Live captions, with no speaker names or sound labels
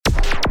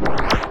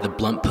The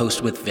Blunt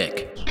Post with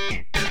Vic.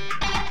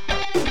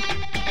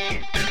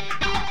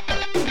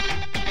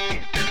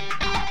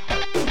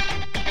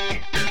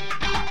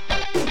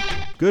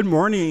 Good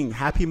morning,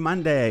 happy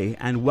Monday,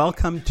 and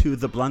welcome to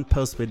The Blunt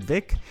Post with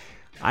Vic.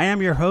 I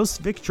am your host,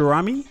 Vic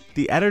Gerami,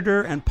 the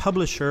editor and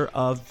publisher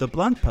of The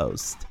Blunt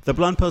Post. The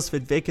Blunt Post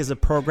with Vic is a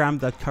program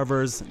that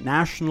covers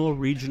national,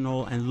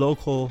 regional, and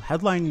local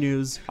headline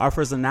news,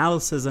 offers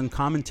analysis and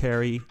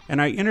commentary,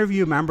 and I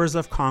interview members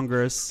of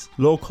Congress,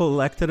 local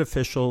elected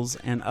officials,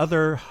 and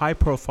other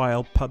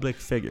high-profile public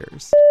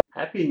figures.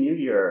 Happy New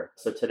Year.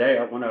 So today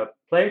I want to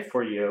play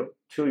for you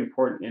two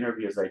important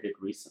interviews I did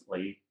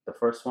recently. The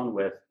first one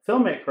with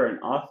filmmaker and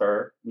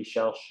author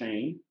Michel,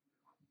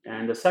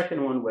 and the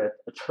second one with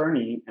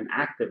attorney and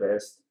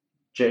activist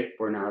Jake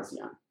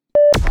Bournazian.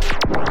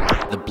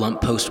 The Blunt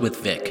Post with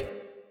Vic.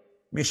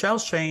 Michel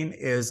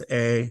is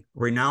a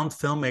renowned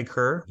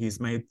filmmaker. He's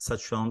made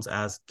such films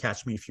as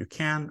Catch Me If You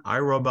Can, I,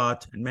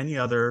 Robot, and many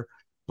other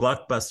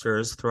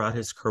blockbusters throughout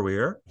his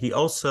career. He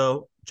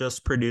also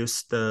just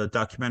produced the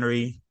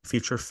documentary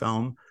feature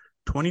film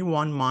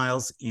 21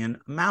 Miles in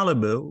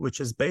Malibu, which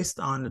is based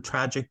on the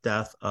tragic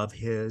death of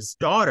his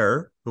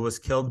daughter, who was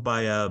killed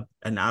by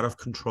an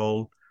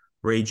out-of-control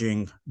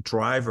raging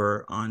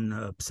driver on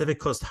the Pacific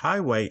Coast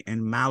Highway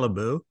in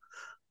Malibu.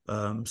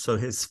 So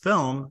his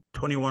film,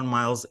 21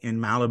 Miles in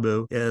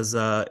Malibu, is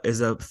a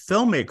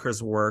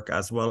filmmaker's work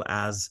as well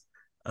as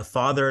a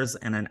father's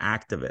and an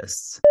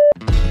activist's.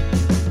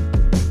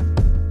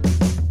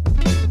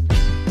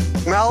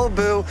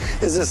 Malibu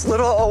is this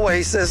little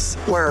oasis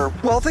where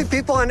wealthy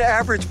people and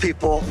average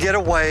people get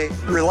away,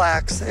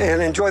 relax,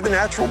 and enjoy the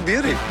natural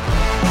beauty.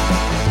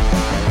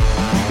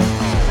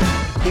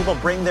 People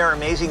bring their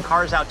amazing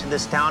cars out to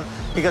this town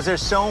because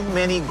there's so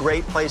many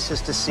great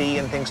places to see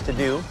and things to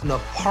do. The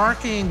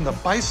parking, the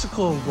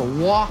bicycle, the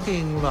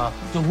walking, the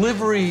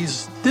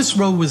deliveries. This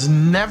road was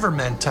never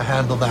meant to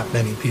handle that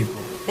many people.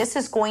 This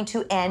is going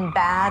to end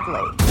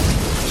badly.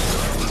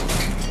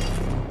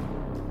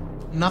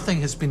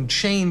 Nothing has been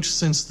changed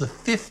since the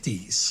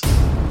 50s.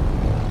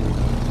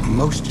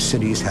 Most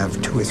cities have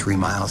 2 or 3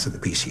 miles of the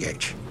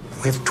PCH.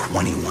 We have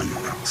 21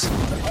 miles.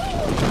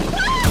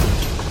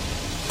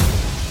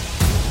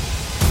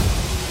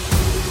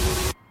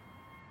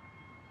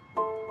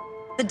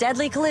 The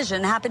deadly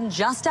collision happened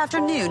just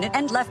after noon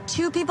and left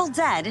 2 people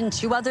dead and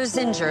 2 others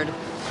injured.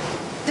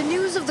 The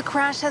news of the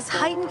crash has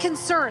heightened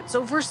concerns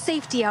over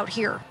safety out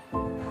here.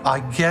 I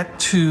get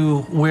to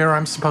where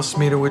I'm supposed to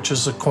meet her, which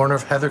is the corner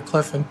of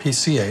Heathercliff and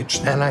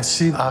PCH, and I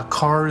see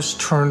cars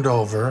turned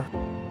over.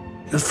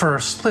 For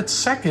a split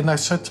second, I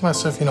said to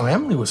myself,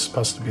 Emily was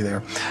supposed to be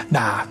there.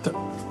 Nah,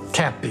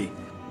 can't be.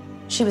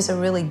 She was a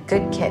really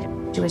good kid.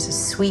 She was a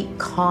sweet,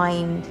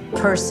 kind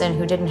person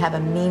who didn't have a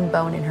mean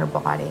bone in her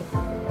body.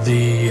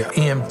 The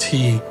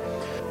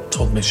EMT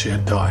told me she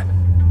had died.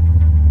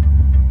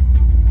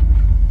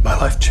 My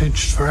life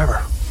changed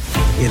forever.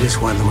 It is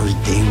one of the most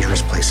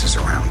dangerous places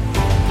around.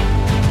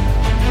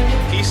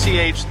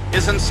 PCH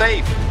isn't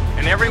safe,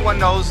 and everyone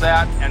knows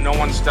that, and no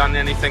one's done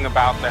anything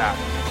about that.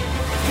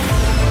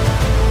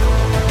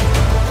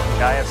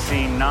 I have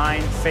seen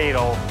 9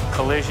 fatal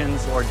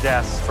collisions or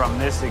deaths from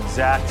this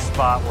exact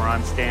spot where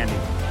I'm standing.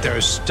 There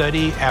is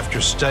study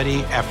after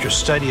study after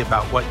study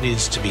about what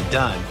needs to be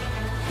done.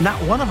 Not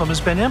one of them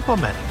has been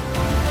implemented.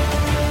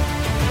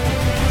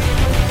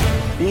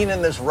 Being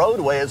in this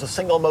roadway is the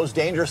single most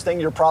dangerous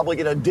thing you're probably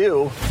going to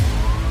do.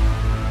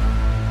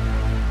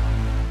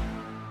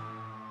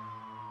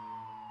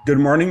 Good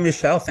morning,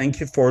 Michel. Thank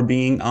you for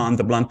being on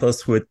The Blunt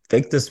Post with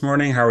Vic this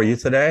morning. How are you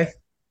today?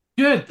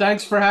 Good.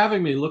 Thanks for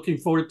having me. Looking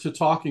forward to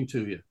talking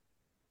to you.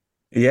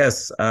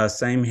 Yes,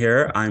 same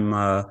here.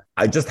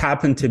 I just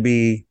happen to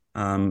be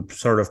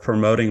sort of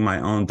promoting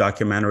my own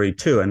documentary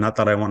too. And not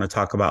that I want to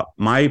talk about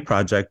my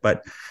project,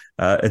 but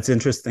it's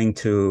interesting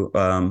to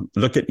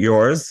look at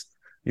yours.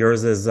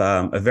 Yours is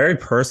a very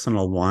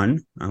personal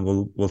one, and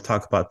we'll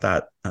talk about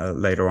that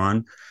later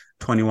on.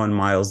 21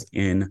 Miles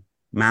in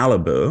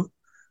Malibu.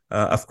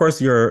 Of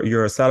course,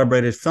 you're a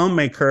celebrated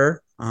filmmaker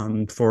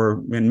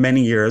for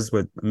many years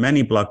with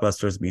many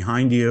blockbusters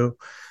behind you,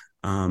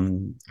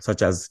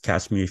 such as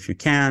Catch Me If You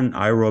Can,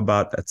 I,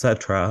 Robot,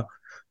 etc.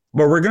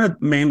 But we're going to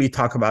mainly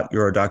talk about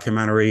your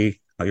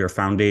documentary, your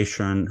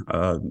foundation,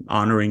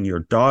 honoring your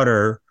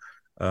daughter,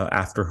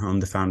 after whom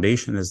the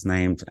foundation is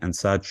named and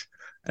such.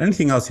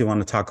 Anything else you want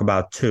to talk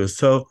about too?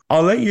 So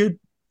I'll let you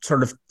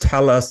sort of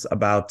tell us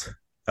about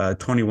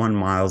 21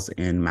 Miles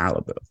in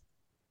Malibu.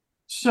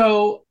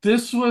 So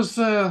this was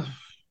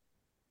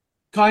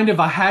kind of,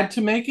 I had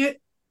to make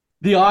it.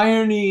 The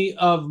irony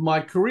of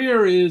my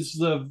career is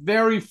the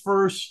very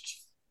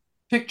first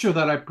picture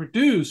that I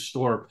produced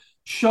or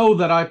show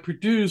that I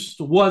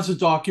produced was a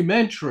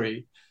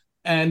documentary.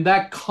 And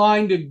that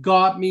kind of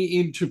got me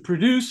into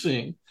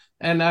producing.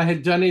 And I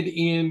had done it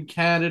in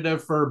Canada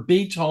for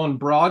Beaton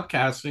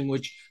Broadcasting,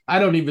 which I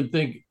don't even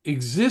think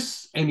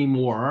exists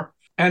anymore.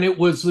 And it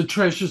was The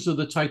Treasures of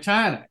the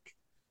Titanic.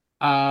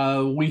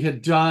 We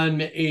had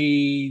done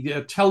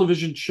a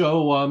television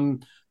show,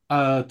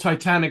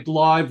 Titanic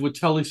Live with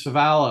Telly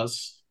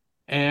Savalas,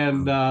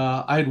 And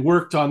I had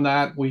worked on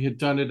that. We had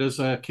done it as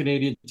a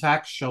Canadian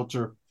tax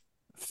shelter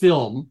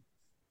film.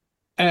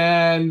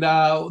 And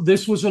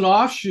this was an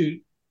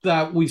offshoot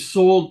that we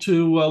sold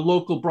to a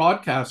local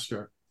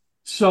broadcaster.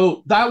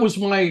 So that was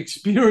my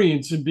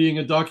experience in being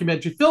a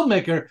documentary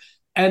filmmaker.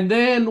 And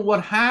then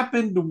what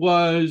happened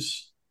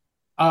was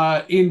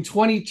in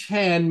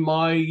 2010,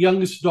 my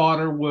youngest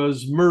daughter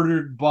was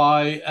murdered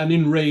by an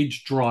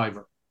enraged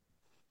driver.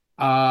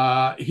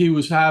 He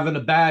was having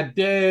a bad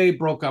day,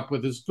 broke up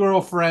with his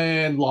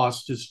girlfriend,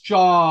 lost his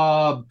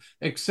job,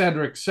 et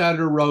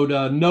cetera, wrote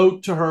a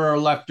note to her,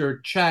 left her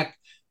a check,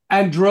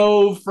 and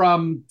drove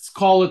from,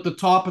 call it the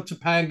top of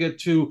Topanga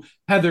to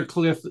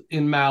Heathercliff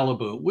in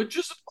Malibu, which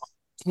is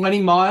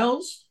 20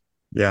 miles.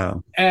 Yeah.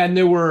 And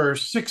there were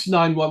 6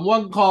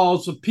 911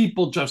 calls of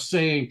people just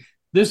saying,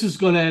 this is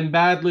going to end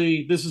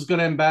badly. This is going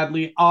to end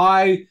badly.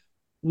 I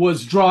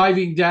was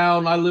driving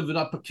down, I live in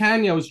Upper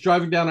Canyon. I was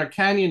driving down our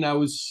canyon. I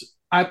was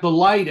at the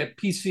light at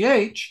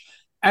PCH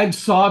and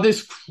saw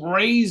this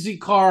crazy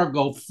car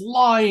go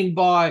flying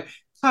by,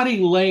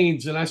 cutting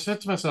lanes. And I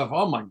said to myself,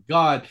 oh my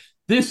God,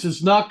 this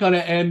is not going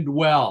to end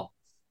well.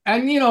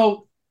 And, you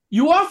know,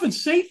 you often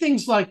say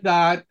things like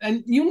that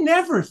and you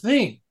never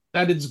think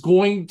that it's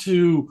going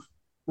to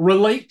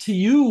relate to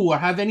you or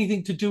have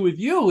anything to do with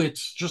you.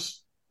 It's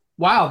just,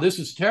 wow, this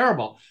is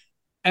terrible.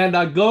 And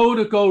I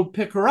go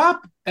pick her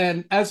up.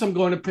 And as I'm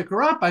going to pick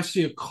her up, I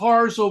see a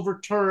car's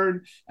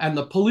overturned and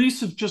the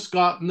police have just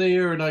gotten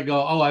there. And I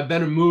go, oh, I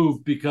better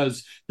move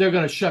because they're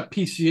going to shut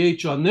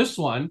PCH on this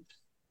one.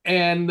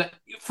 And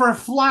for a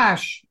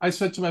flash, I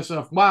said to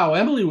myself, wow,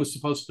 Emily was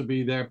supposed to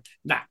be there.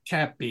 Nah,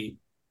 can't be.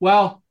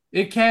 Well,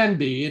 it can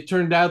be. It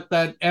turned out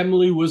that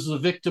Emily was the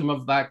victim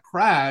of that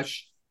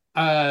crash.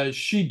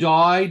 She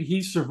died.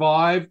 He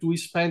survived. We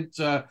spent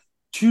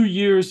 2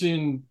 years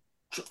in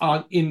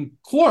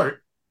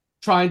court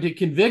trying to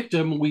convict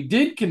him. We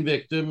did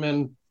convict him,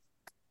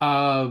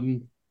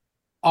 and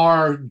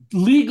our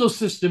legal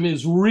system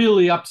is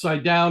really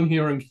upside down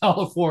here in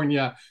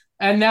California.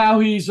 And now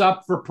he's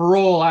up for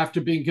parole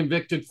after being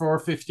convicted for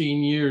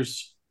 15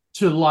 years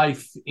to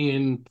life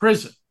in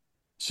prison.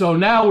 So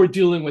now we're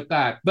dealing with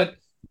that. But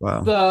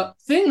wow. The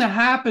thing that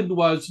happened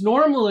was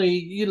normally,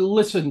 you know,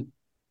 listen,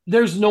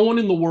 there's no one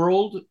in the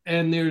world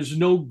and there's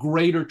no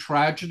greater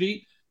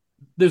tragedy.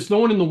 There's no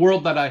one in the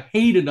world that I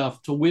hate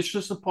enough to wish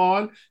this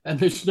upon. And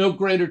there's no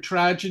greater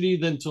tragedy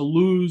than to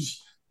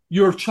lose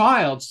your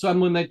child,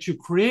 someone that you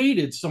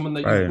created, someone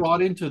that you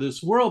brought into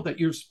this world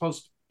that you're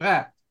supposed to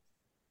protect.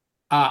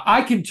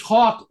 I can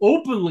talk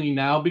openly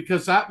now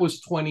because that was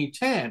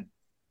 2010.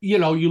 You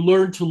know, you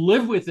learn to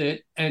live with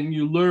it and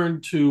you learn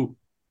to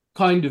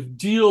kind of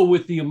deal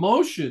with the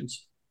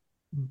emotions,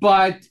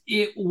 but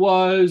it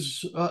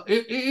was,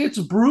 it's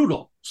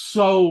brutal.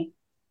 So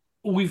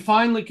we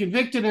finally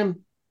convicted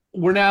him.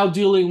 We're now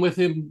dealing with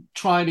him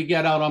trying to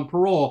get out on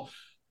parole.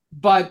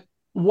 But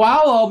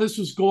while all this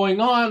was going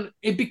on,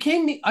 I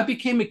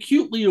became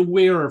acutely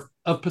aware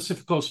of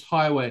Pacific Coast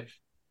Highway.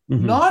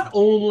 Mm-hmm. Not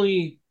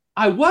only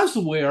I was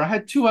aware, I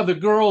had 2 other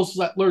girls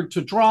that learned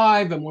to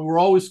drive, and we were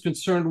always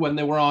concerned when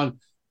they were on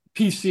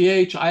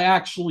PCH. I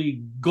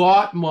actually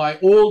got my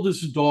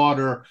oldest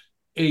daughter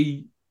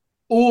a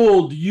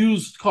old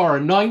used car,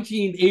 a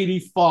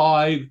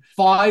 1985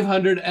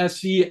 500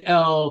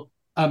 SEL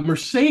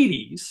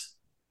Mercedes.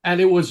 And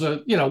it was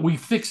we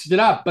fixed it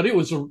up, but it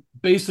was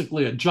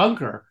basically a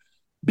junker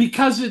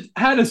because it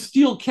had a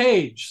steel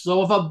cage.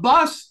 So if a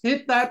bus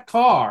hit that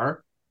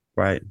car,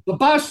 the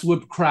bus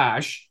would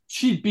crash,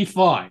 she'd be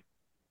fine.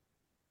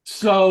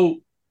 So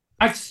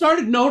I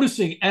started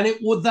noticing, and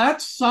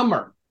that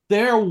summer,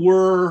 there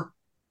were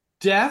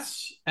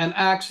deaths and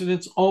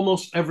accidents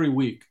almost every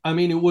week. I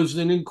mean, it was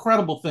an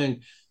incredible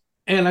thing.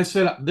 And I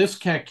said, this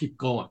can't keep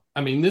going.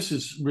 I mean, this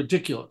is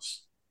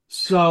ridiculous.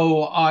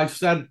 So I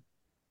said,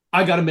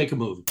 I got to make a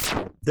movie.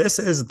 This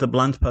is The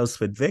Blunt Post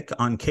with Vic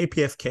on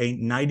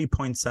KPFK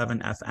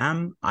 90.7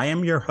 FM. I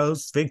am your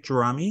host, Vic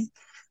Gerami,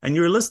 and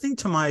you're listening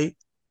to my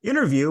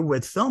interview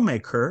with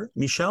filmmaker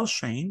Michel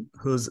Shane,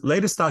 whose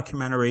latest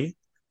documentary,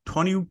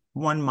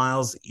 21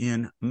 Miles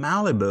in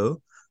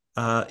Malibu,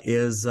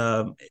 is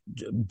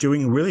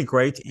doing really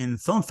great in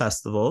film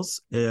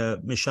festivals.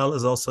 Michel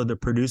is also the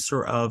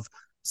producer of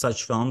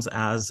such films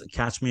as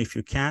Catch Me If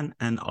You Can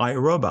and I,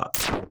 Robot.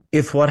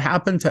 If what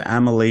happened to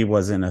Emily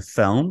was in a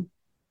film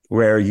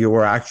where you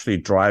were actually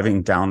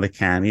driving down the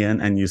canyon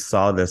and you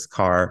saw this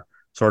car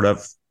sort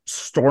of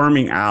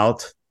storming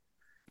out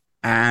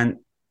and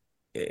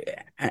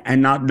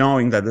not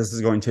knowing that this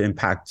is going to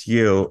impact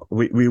you,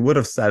 we would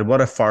have said, what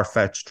a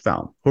far-fetched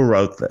film. Who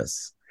wrote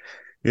this?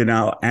 You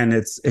know, and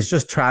it's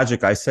just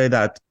tragic. I say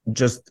that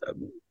just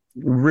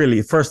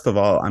really, first of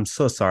all, I'm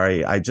so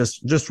sorry. I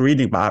just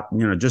reading about,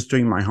 just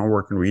doing my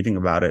homework and reading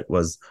about it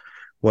was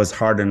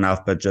hard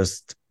enough, but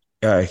just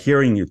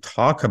hearing you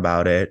talk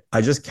about it,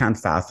 I just can't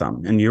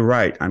fathom. And you're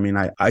right. I mean,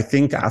 I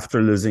think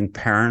after losing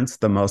parents,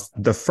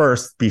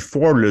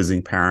 before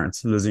losing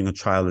parents, losing a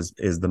child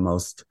is the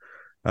most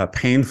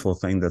painful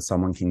thing that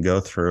someone can go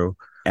through.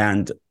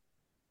 And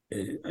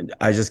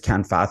I just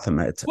can't fathom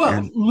it. Well,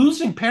 And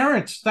losing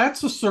parents,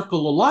 that's a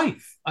circle of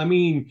life. I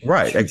mean,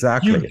 right,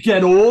 exactly. You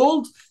get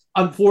old.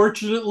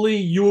 Unfortunately,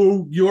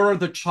 you're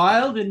the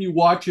child and you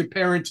watch your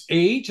parents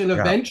age, and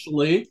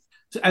eventually,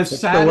 as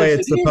it's sad the way as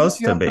it's it is,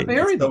 supposed you to have be. to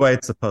bury It's the them. way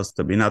it's supposed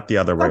to be, not the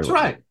other way That's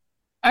around. right.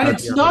 And Not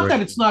it's the other not way that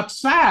around. it's not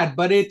sad,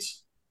 but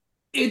it's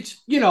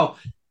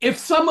if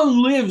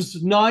someone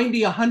lives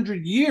 90,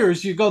 100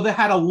 years, you go, they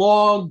had a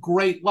long,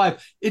 great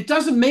life. It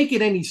doesn't make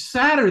it any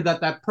sadder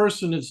that that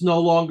person is no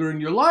longer in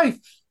your life.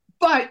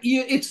 But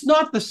it's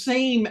not the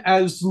same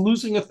as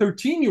losing a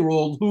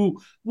 13-year-old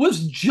who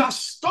was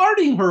just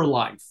starting her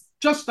life,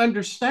 just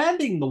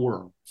understanding the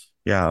world.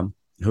 Yeah,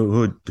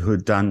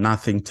 who'd done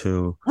nothing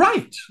to.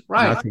 Right.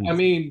 Nothing. I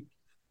mean,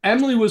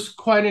 Emily was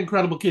quite an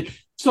incredible kid.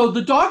 So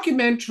the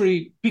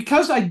documentary,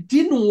 because I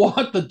didn't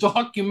want the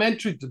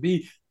documentary to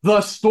be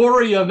the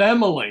story of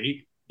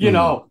Emily,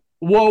 woe,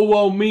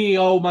 woe me,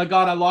 oh my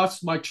God, I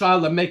lost my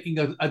child, I'm making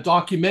a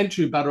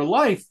documentary about her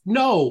life.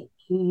 No,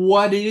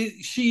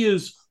 she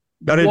is.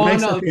 But it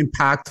makes it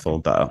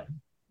impactful, though.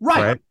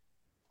 Right?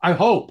 I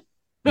hope.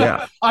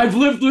 Yeah. I've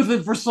lived with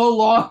it for so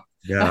long.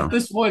 Yeah. At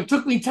this point, it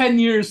took me 10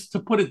 years to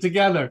put it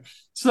together.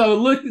 So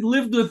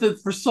lived with it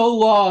for so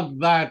long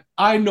that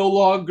I no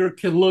longer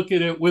can look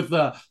at it with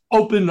an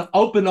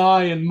open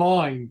eye and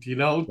mind.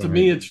 To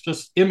me, it's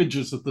just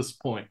images at this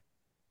point.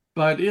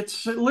 But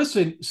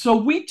listen, so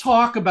we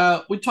talk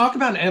about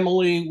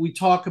Emily, we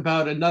talk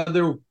about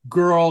another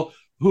girl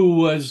who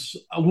was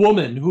a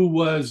woman who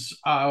was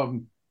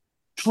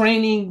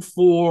training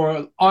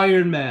for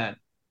Ironman,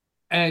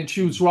 and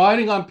she was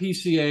riding on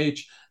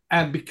PCH,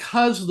 and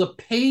because the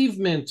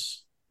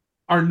pavements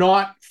are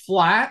not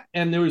flat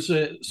and there's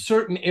a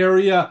certain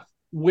area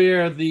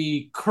where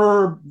the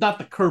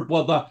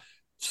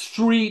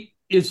street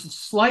is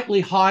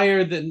slightly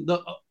higher,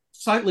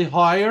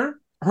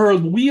 her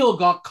wheel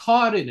got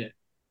caught in it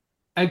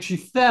and she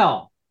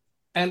fell,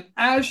 and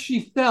as she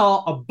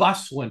fell, a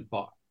bus went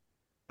by.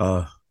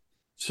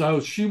 So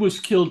she was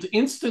killed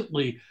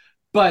instantly.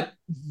 But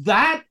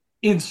that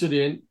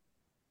incident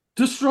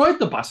destroyed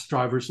the bus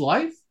driver's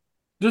life,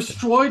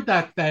 destroyed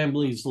that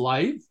family's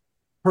life,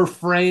 her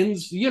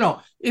friends.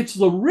 It's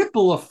the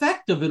ripple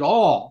effect of it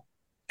all.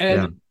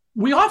 And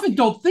we often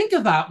don't think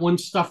of that when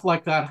stuff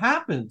like that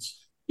happens.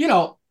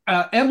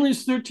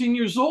 Emily's 13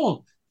 years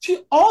old.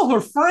 All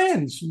her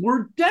friends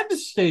were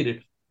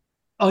devastated.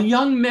 A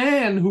young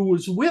man who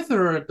was with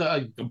her,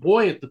 the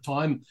boy at the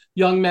time,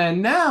 young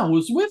man now,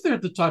 was with her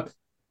at the time.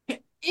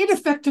 It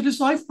affected his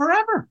life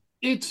forever.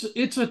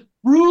 It's a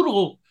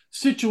brutal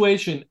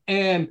situation.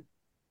 And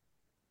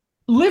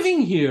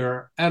living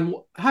here and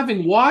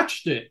having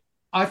watched it,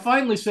 I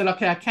finally said,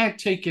 okay, I can't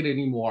take it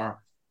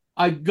anymore.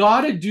 I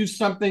got to do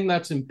something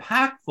that's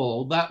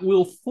impactful, that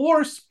will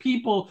force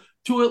people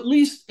to at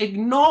least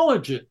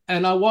acknowledge it.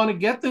 And I want to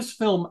get this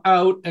film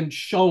out and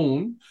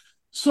shown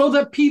so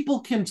that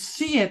people can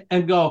see it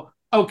and go,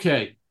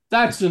 okay,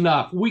 that's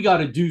enough. We got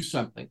to do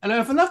something. And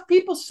if enough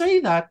people say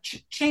that,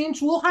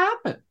 change will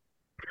happen.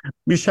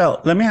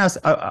 Michel, let me ask,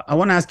 I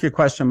want to ask you a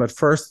question, but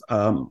first,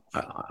 I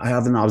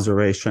have an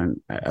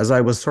observation. As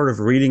I was sort of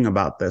reading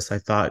about this, I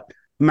thought,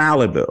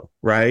 Malibu,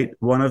 right?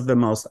 One of the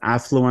most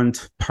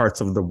affluent parts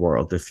of the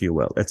world, if you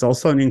will. It's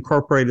also an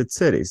incorporated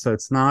city. So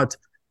it's not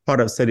part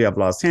of the city of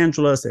Los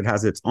Angeles. It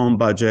has its own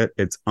budget,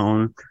 its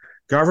own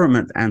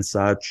government and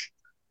such.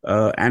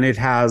 And it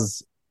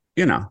has,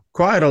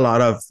 quite a lot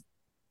of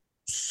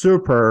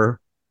super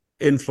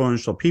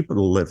influential people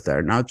who live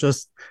there, not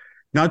just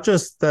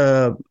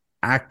the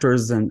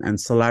actors and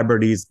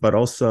celebrities, but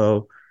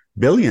also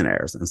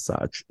billionaires and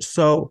such.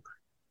 So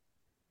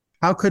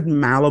how could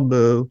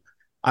Malibu,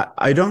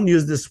 I don't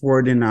use this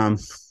word in a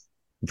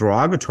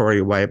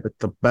derogatory way, but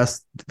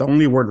the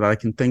only word that I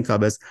can think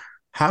of is,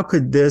 how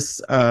could this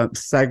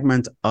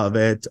segment of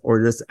it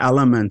or this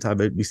element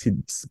of it be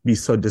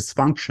so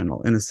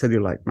dysfunctional in a city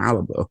like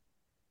Malibu?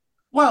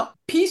 Well,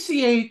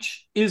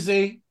 PCH is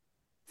a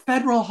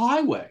federal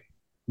highway.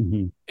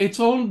 Mm-hmm. It's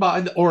owned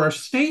by, or a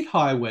state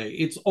highway.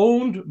 It's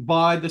owned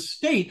by the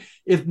state.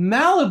 If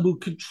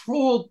Malibu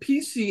controlled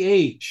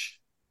PCH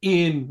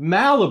in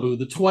Malibu,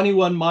 the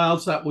 21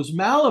 miles that was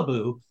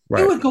Malibu,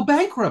 it would go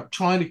bankrupt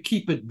trying to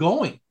keep it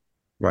going.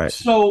 Right.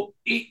 So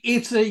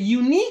it's a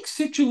unique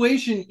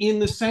situation in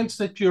the sense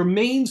that your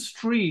main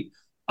street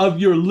of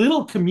your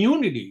little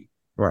community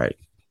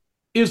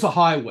is a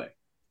highway.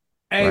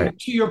 And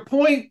to your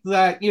point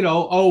that,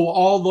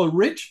 all the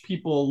rich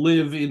people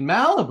live in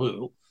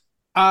Malibu,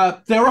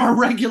 there are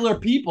regular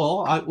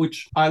people,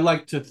 which I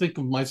like to think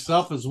of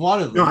myself as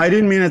one of them. No, I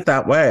didn't mean it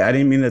that way. I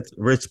didn't mean it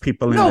rich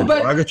people in a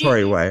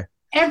derogatory way.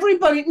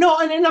 Everybody,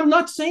 and I'm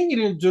not saying it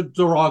in a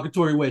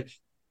derogatory way.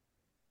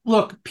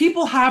 Look,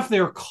 people have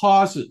their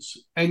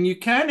causes, and you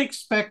can't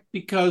expect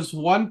because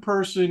one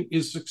person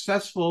is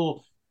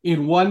successful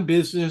in one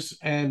business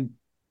and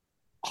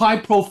high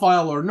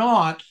profile or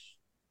not,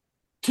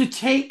 to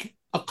take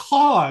a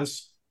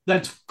cause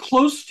that's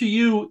close to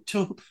you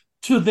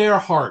to their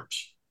heart.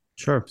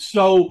 Sure.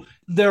 So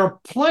there are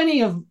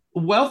plenty of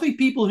wealthy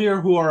people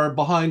here who are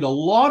behind a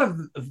lot of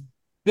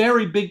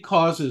very big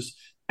causes.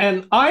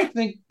 And I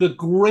think the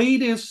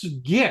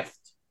greatest gift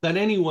that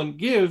anyone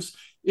gives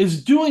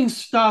is doing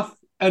stuff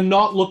and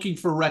not looking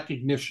for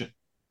recognition.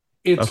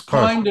 It's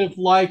kind of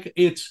like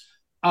it's,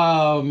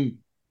 I've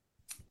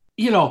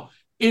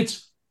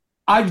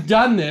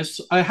done this.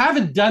 I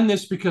haven't done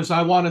this because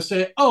I want to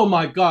say, oh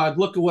my God,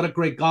 look at what a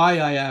great guy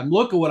I am.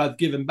 Look at what I've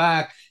given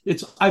back.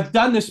 I've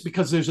done this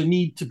because there's a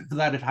need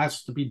that it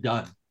has to be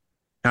done.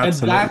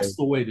 Absolutely. And that's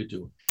the way to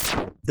do it.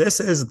 This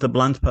is The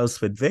Blunt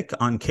Post with Vic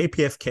on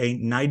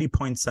KPFK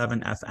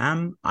 90.7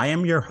 FM. I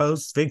am your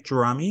host, Vic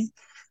Gerami,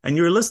 and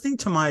you're listening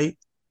to my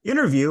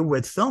interview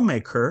with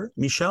filmmaker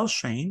Michel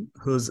Shane,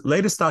 whose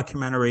latest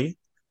documentary,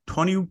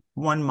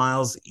 21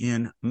 Miles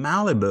in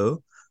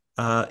Malibu,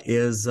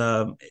 is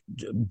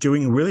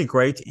doing really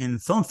great in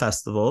film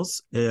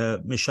festivals.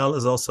 Michel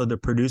is also the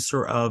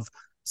producer of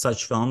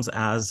such films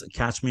as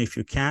Catch Me If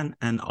You Can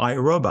and I,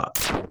 Robot.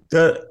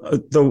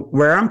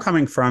 Where I'm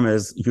coming from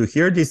is you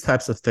hear these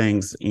types of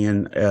things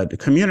in the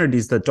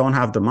communities that don't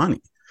have the money,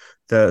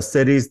 the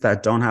cities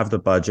that don't have the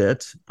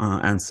budget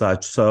and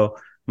such. So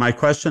my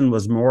question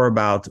was more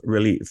about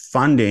really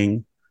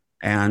funding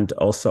and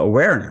also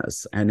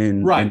awareness. And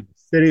in a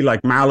city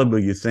like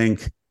Malibu, you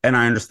think, and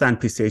I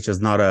understand PCH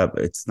is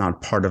it's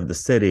not part of the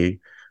city,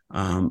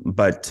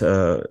 but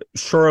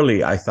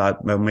surely I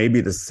thought, well,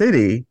 maybe the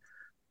city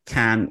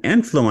can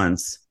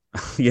influence,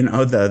 the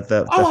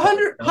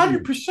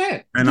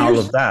 100%. And all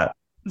of that.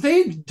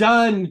 They've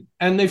done,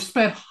 and they've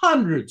spent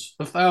hundreds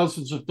of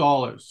thousands of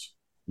dollars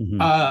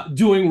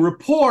doing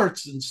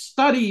reports and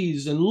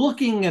studies and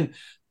looking,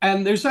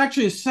 and there's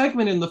actually a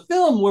segment in the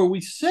film where we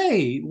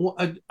say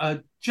a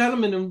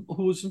gentleman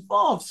who was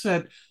involved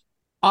said,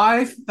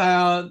 I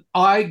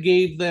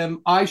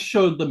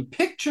showed them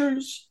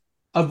pictures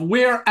of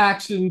where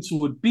accidents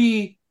would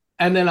be,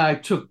 and then I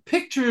took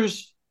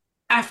pictures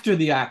after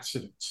the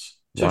accidents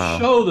to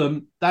show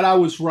them that I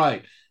was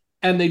right.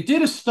 And they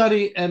did a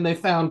study and they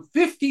found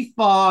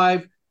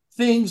 55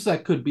 things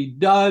that could be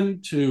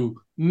done to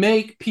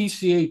make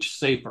PCH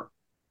safer.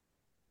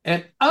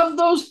 And of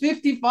those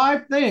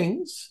 55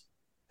 things,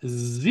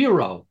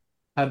 0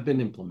 have been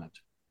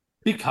implemented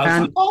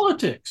because of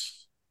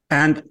politics.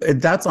 And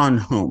that's on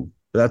whom?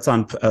 That's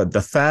on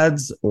the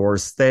feds or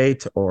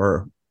state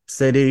or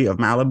city of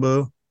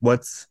Malibu? I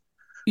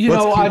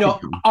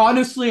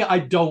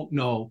don't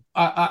know.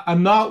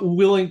 I'm not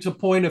willing to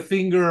point a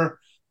finger,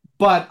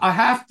 but I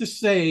have to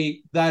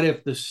say that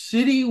if the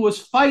city was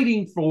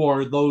fighting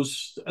for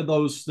those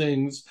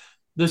things,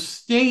 the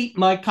state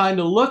might kind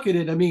of look at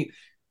it,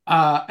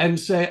 and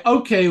say,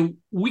 okay,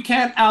 we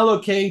can't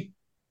allocate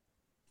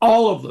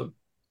all of them,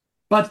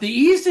 but the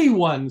easy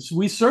ones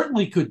we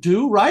certainly could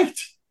do, right?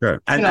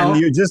 Sure. And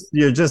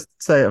you're just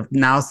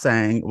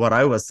saying what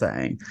I was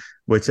saying,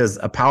 which is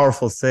a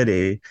powerful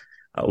city.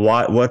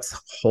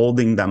 What's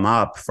holding them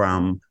up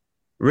from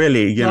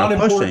really,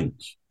 pushing?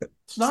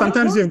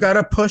 Sometimes you've got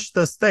to push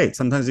the state.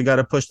 Sometimes you got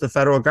to push the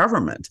federal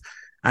government.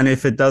 And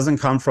if it doesn't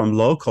come from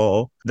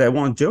local, they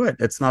won't do it.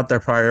 It's not their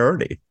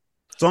priority.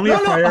 It's only a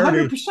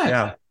priority.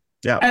 100%.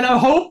 Yeah. And I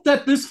hope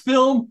that this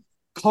film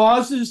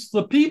causes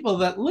the people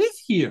that live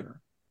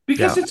here,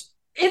 because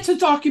it's a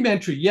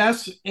documentary,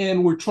 yes,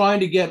 and we're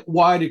trying to get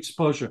wide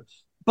exposure.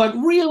 But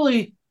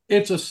really,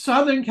 it's a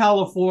Southern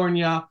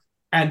California.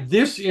 And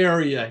this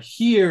area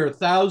here,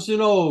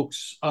 Thousand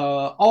Oaks,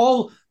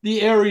 all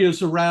the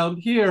areas around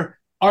here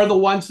are the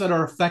ones that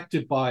are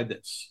affected by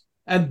this.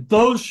 And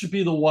those should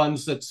be the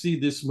ones that see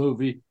this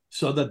movie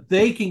so that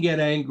they can get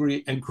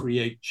angry and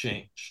create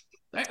change.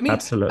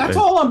 Absolutely. That's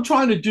all I'm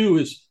trying to do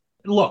is,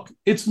 look,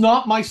 it's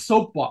not my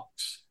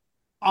soapbox.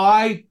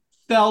 I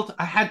felt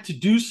I had to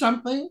do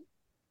something.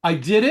 I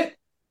did it.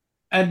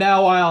 And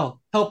now I'll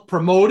help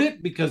promote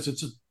it because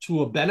it's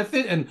to a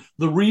benefit. And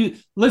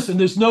listen,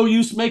 there's no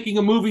use making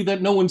a movie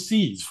that no one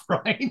sees,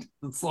 right?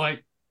 It's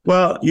like,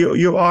 well,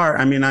 you are.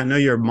 I know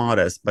you're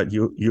modest, but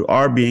you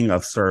are being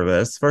of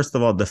service. First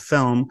of all, the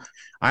film.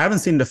 I haven't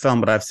seen the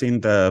film, but I've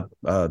seen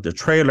the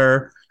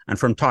trailer. And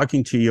from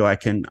talking to you, I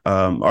can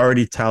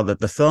already tell that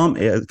the film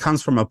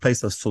comes from a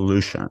place of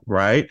solution,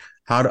 right?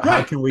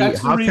 How can we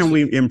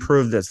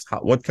improve this?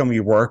 What can we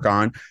work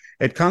on?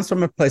 It comes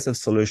from a place of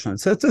solution.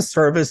 So it's a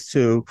service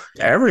to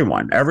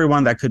everyone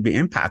that could be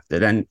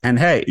impacted. And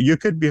hey, you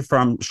could be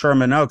from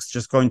Sherman Oaks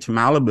just going to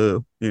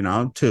Malibu,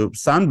 to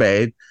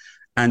sunbathe,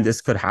 and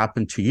this could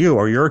happen to you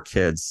or your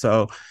kids.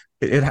 So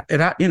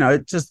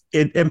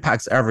it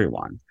impacts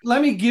everyone.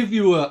 Let me give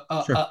you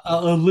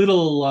a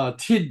little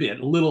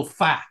tidbit, a little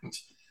fact.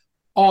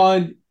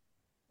 On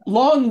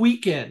long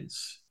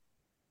weekends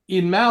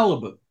in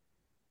Malibu,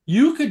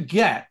 you could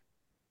get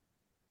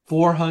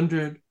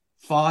 400,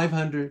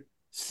 500,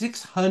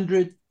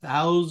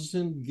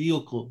 600,000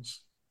 vehicles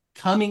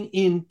coming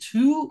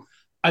into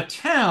a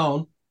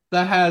town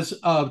that has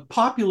a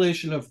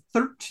population of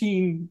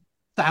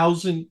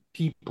 13,000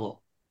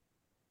 people.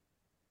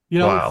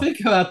 Think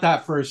about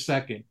that for a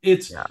second.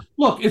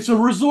 Look, it's a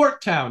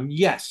resort town.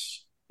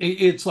 Yes,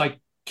 it's like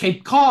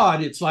Cape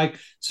Cod. It's like,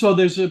 so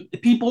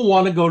people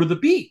want to go to the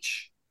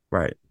beach.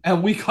 Right.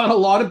 And we got a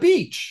lot of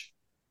beach.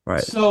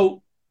 Right.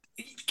 So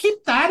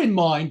keep that in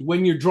mind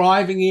when you're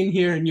driving in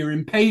here and you're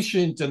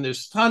impatient and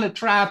there's a ton of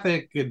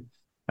traffic. And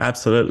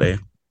absolutely.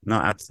 No,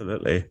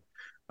 absolutely.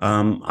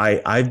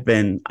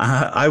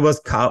 I was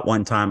caught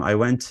one time.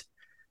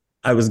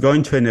 I was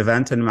going to an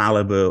event in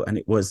Malibu, and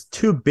it was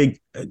two big,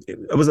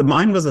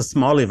 mine was a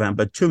small event,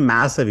 but two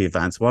massive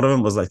events. One of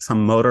them was like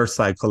some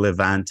motorcycle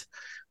event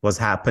was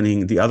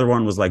happening. The other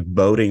one was like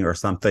boating or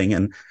something.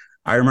 And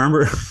I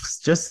remember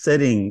just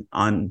sitting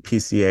on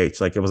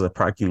PCH, like it was a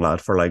parking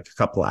lot for like a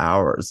couple of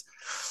hours.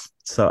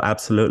 So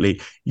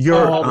absolutely.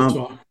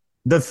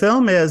 The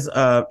film is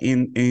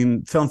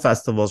in film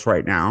festivals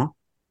right now.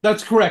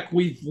 That's correct.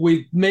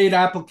 We've made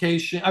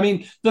application. I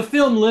mean, the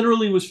film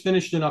literally was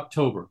finished in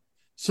October.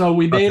 So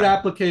we made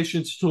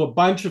applications to a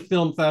bunch of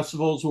film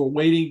festivals. We're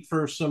waiting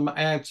for some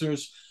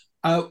answers.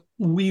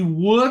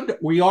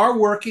 We are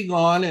working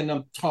on, and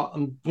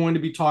I'm going to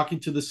be talking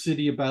to the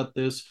city about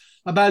this,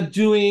 about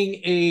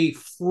doing a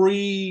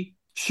free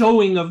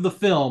showing of the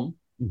film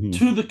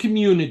to the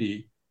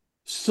community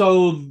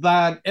so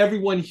that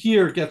everyone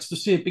here gets to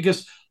see it.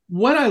 Because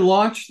when I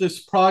launched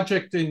this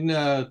project in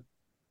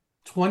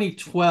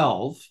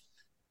 2012,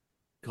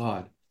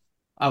 when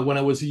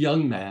I was a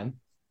young man,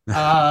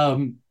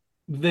 I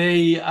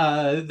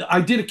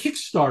did a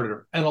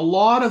Kickstarter, and a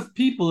lot of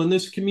people in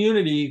this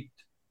community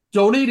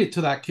donated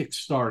to that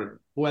Kickstarter,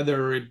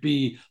 whether it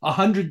be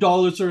 $100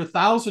 or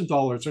 $1,000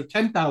 or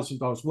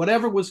 $10,000,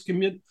 whatever was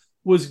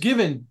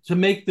given to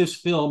make this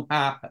film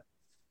happen.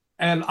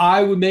 And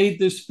I made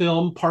this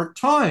film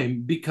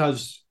part-time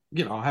because,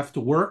 I have to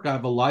work, I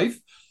have a life.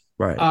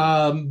 Right.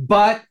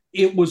 But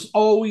it was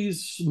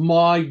always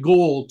my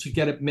goal to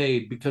get it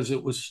made because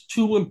it was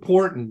too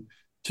important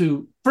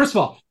to, first of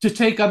all, to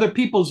take other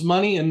people's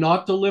money and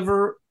not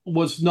deliver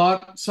was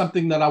not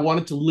something that I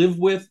wanted to live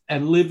with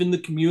and live in the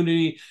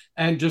community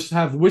and just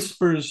have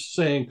whispers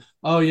saying,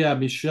 oh yeah,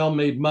 Michel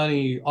made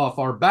money off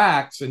our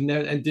backs and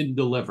didn't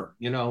deliver.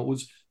 It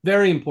was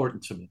very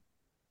important to me.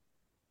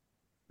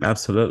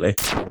 Absolutely.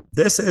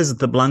 This is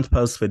The Blunt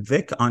Post with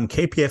Vic on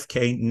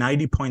KPFK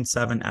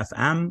 90.7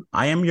 FM.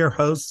 I am your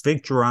host,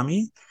 Vic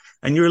Gerami,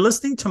 and you're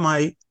listening to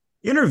my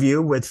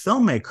interview with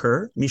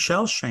filmmaker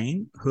Michel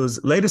Shane,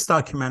 whose latest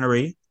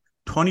documentary,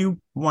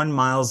 21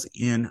 Miles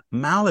in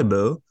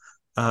Malibu,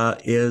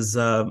 is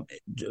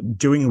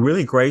doing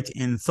really great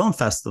in film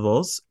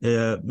festivals.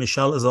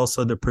 Michel is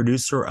also the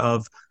producer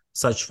of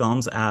such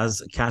films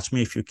as Catch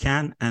Me If You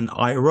Can and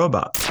I,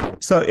 Robot.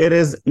 So it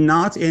is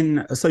not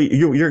in, so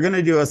you're going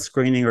to do a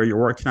screening, or you're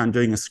working on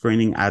doing a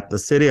screening at the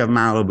city of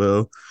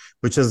Malibu,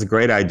 which is a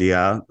great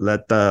idea.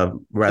 Let the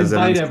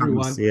residents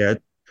come see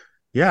it.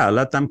 Yeah,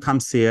 let them come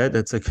see it.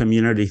 It's a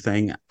community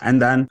thing.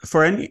 And then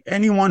for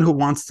anyone who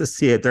wants to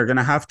see it, they're going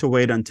to have to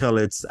wait until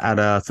it's at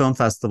a film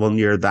festival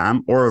near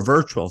them or a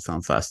virtual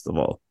film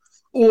festival.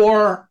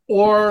 Or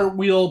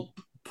we'll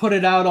put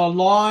it out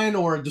online,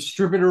 or a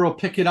distributor will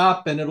pick it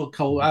up and it'll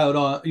go out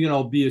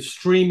on, be a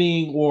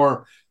streaming,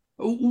 or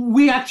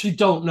we actually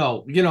don't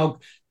know.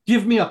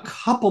 Give me a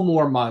couple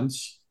more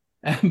months,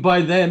 and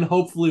by then,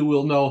 hopefully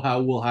we'll know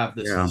how we'll have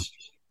this. Yeah.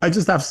 I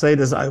just have to say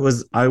this. I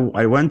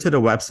went to the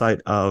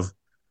website of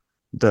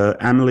the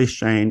Emily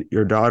Shane,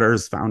 your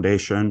daughter's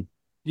foundation.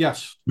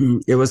 Yes.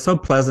 It was so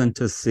pleasant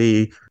to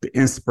see the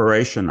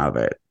inspiration of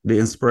it. The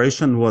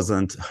inspiration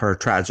wasn't her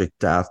tragic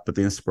death, but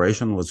the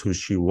inspiration was who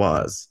she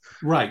was.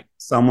 Right.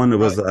 Someone who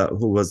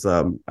was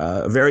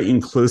very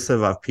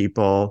inclusive of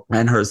people,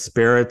 and her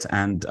spirit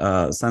and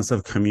sense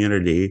of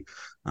community.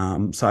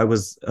 So I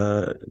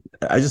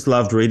just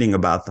loved reading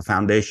about the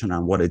foundation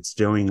and what it's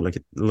doing,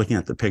 looking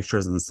at the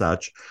pictures and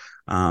such.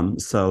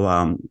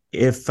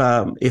 If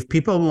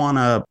people want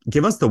to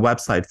give us the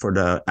website for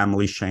the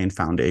Emily Shane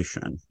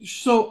Foundation.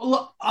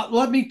 So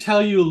let me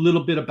tell you a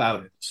little bit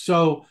about it.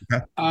 So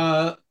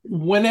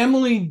when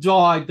Emily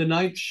died, the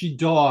night she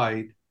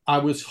died, I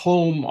was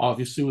home,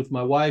 obviously, with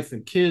my wife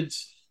and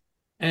kids.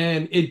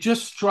 And it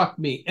just struck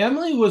me.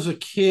 Emily was a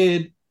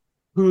kid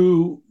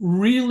who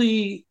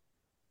really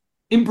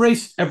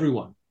embraced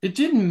everyone. It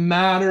didn't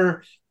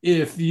matter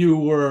if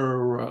you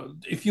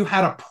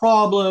had a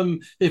problem,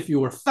 if you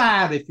were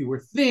fat, if you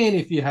were thin,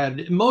 if you had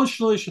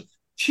emotional issues.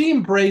 She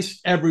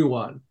embraced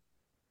everyone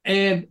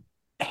and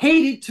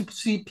hated to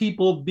see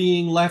people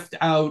being left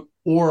out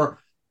or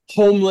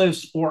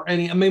homeless or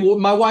any. I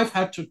mean, my wife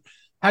had to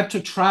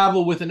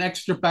travel with an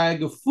extra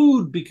bag of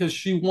food because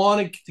she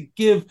wanted to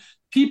give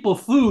people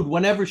food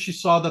whenever she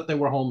saw that they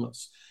were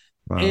homeless.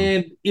 Wow.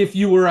 And if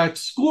you were at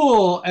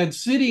school and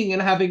sitting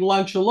and having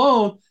lunch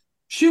alone,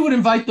 she would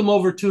invite them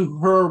over to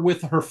her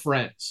with her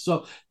friends.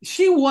 So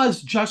she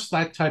was just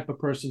that type of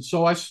person.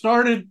 So I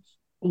started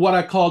what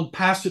I called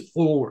pass it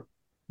forward.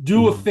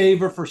 Do a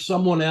favor for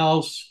someone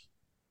else,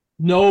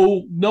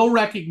 no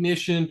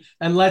recognition,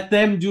 and let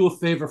them do a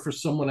favor for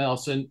someone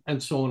else,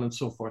 and so on and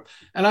so forth.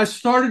 And I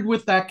started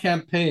with that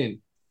campaign.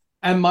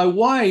 And my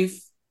wife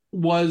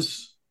wanted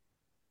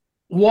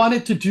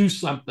to do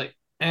something.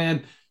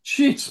 And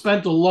she had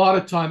spent a lot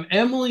of time.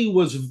 Emily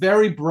was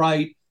very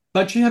bright,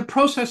 but she had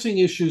processing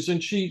issues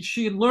and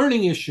she had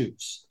learning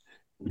issues,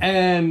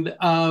 and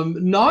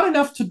not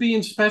enough to be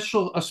in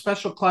a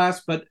special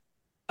class, but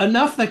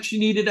enough that she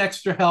needed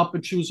extra help,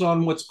 and she was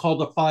on what's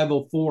called a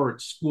 504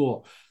 at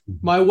school.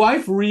 My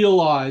wife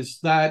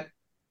realized that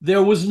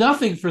there was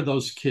nothing for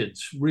those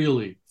kids,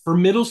 really, for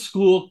middle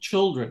school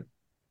children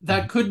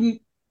that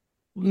couldn't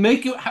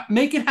make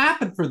it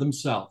happen for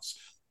themselves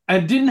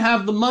and didn't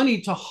have the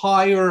money to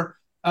hire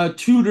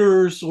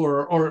tutors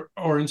or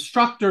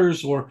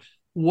instructors or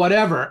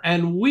whatever.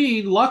 And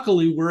we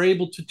luckily were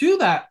able to do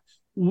that.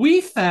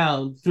 We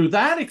found through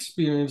that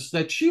experience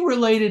that she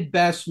related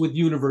best with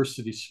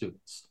university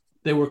students.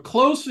 They were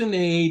close in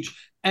age,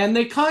 and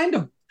they kind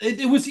of,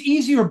 it was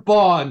easier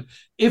bond.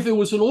 If it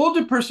was an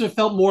older person, it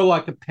felt more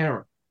like a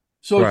parent.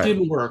 So it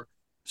didn't work.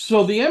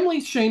 So the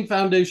Emily Shane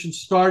Foundation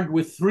started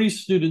with 3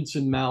 students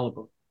in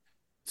Malibu.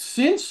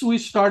 Since we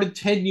started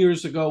 10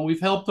 years ago,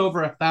 we've helped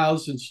over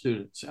 1,000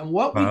 students. And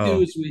what we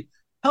do is we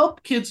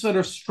help kids that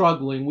are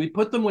struggling. We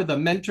put them with a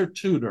mentor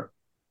tutor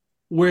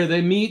where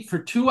they meet for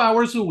 2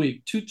 hours a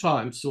week, 2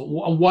 times, so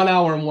 1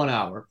 hour and 1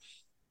 hour,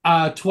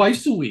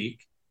 twice a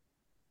week.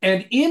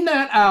 And in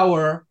that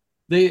hour,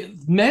 the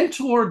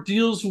mentor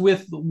deals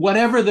with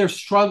whatever they're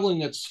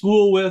struggling at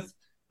school with,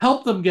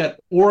 help them get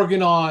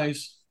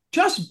organized,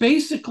 just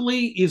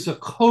basically is a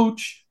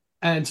coach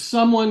and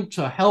someone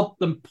to help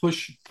them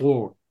push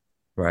forward.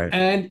 Right.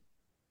 And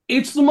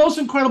it's the most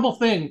incredible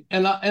thing.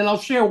 And I'll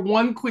share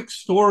one quick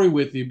story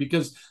with you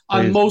because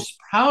I'm most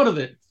proud of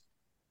it.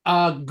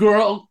 A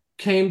girl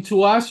came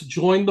to us,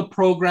 joined the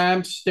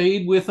program,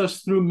 stayed with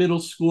us through middle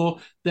school,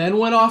 then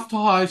went off to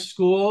high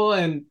school.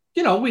 And,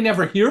 you know, we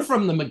never hear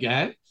from them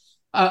again.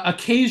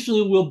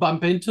 Occasionally we'll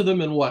bump into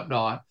them and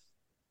whatnot.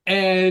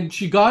 And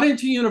she got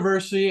into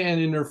university, and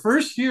in her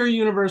first year of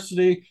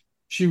university,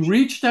 she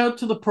reached out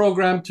to the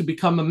program to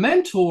become a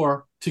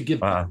mentor to give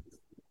back.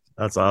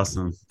 That's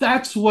awesome.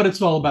 That's what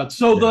it's all about.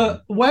 So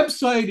the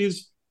website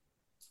is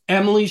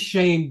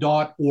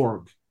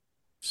emilysshane.org.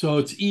 So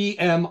it's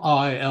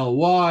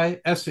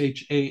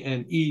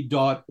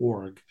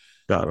EMILYSHANE.org.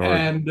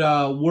 And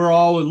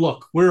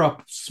we're a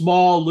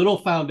small little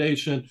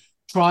foundation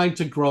trying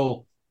to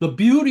grow. The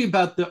beauty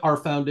about our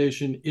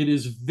foundation, it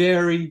is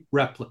very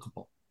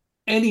replicable.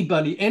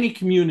 Anybody, any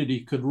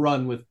community could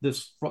run with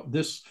this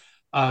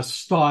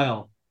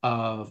style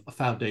of a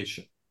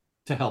foundation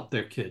to help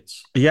their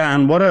kids. Yeah,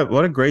 and what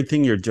a great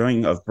thing you're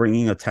doing of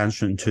bringing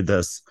attention to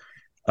this.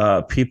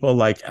 People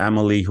like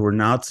Emily who are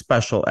not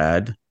special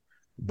ed,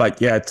 but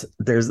yet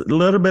there's a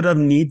little bit of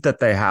need that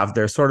they have.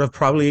 They're sort of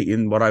probably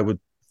in what I would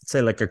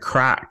say like a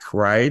crack,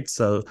 right?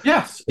 So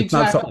yes, it's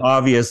not so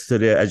obvious to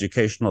the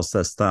educational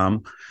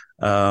system.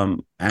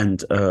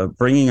 And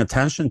bringing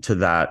attention to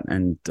that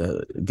and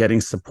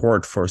getting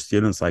support for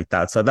students like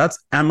that. So that's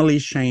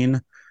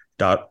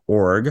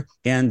emilysshane.org.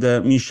 And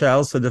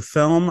Michel, so the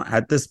film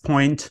at this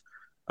point,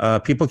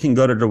 people can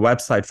go to the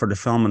website for the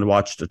film and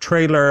watch the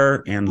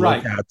trailer and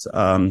look at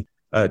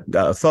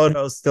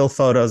photos, still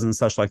photos and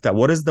such like that.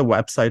 What is the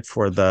website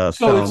for the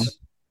film? So it's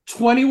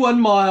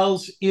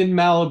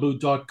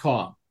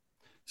 21milesinmalibu.com.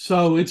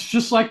 So it's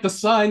just like the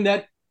sign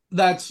that's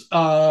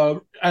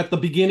at the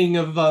beginning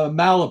of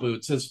Malibu.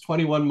 It says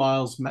 21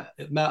 miles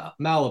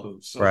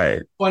Malibu. So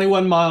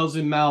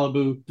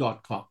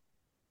 21milesinmalibu.com.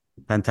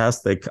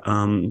 Fantastic.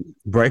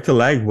 Break a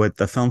leg with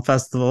the film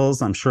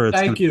festivals. I'm sure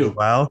it's going to do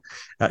well.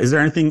 Is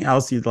there anything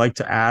else you'd like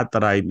to add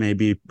that I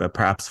maybe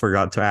perhaps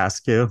forgot to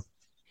ask you?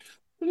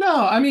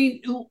 No, I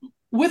mean,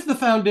 with the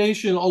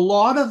foundation, a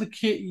lot of the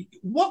kids,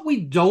 what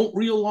we don't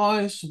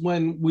realize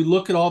when we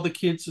look at all the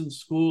kids in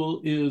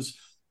school is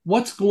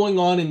what's going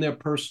on in their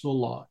personal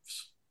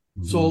lives.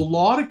 Mm-hmm. So a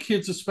lot of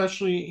kids,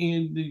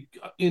 especially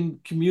in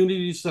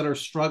communities that are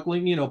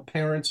struggling, you know,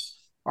 parents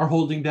are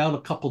holding down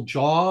a couple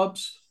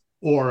jobs,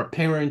 or a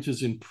parent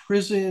is in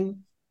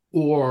prison,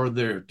 or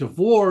they're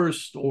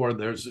divorced, or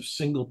there's a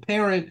single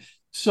parent.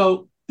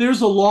 So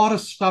there's a lot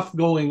of stuff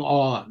going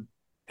on.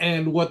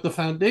 And what the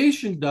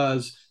foundation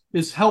does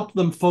is help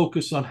them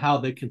focus on how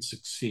they can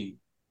succeed.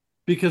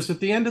 Because at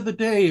the end of the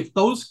day, if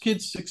those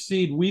kids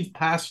succeed, we've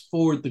passed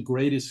forward the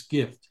greatest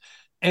gift.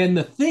 And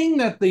the thing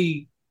that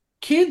the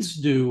kids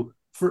do,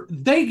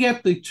 they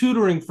get the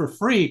tutoring for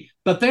free,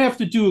 but they have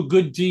to do a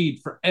good deed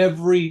for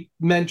every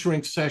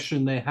mentoring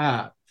session they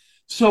have.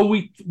 So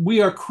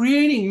we are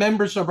creating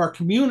members of our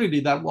community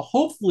that will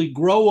hopefully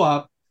grow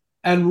up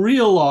and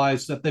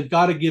realize that they've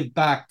got to give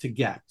back to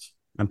get.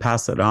 And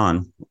pass it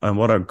on. And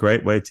what a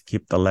great way to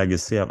keep the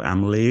legacy of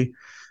Emily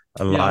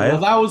alive. Yeah,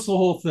 well, that was the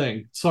whole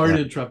thing. Sorry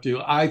to interrupt you.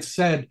 I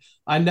said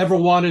I never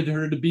wanted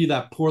her to be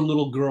that poor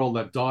little girl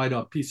that died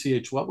on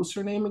PCH. What was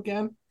her name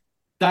again?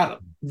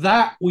 That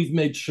we've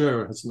made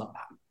sure has not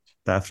happened.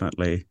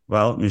 Definitely.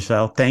 Well,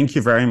 Michel, thank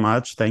you very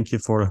much. Thank you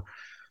for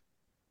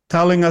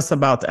telling us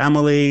about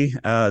Emily,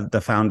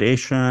 the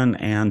foundation,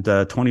 and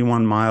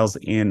 21 Miles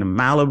in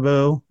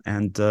Malibu.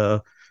 And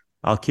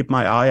I'll keep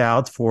my eye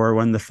out for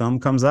when the film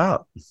comes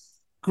out.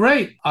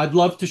 Great. I'd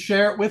love to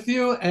share it with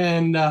you.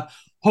 And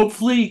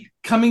hopefully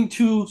coming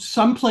to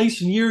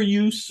someplace near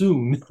you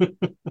soon.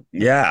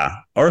 Yeah,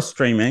 or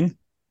streaming.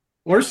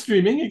 Or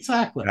streaming,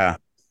 exactly. Yeah.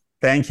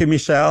 Thank you,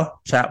 Michel.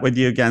 Chat with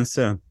you again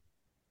soon.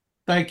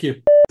 Thank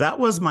you. That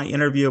was my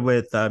interview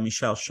with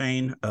Michel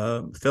Shane,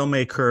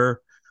 filmmaker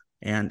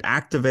and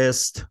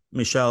activist.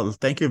 Michel,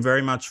 thank you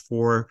very much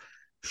for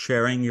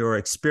sharing your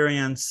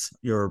experience,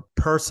 your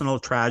personal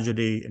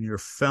tragedy, and your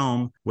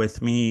film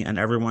with me and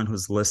everyone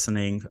who's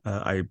listening.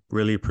 I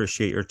really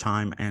appreciate your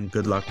time, and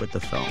good luck with the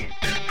film.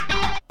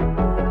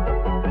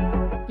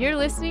 You're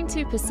listening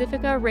to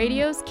Pacifica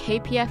Radio's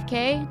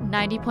KPFK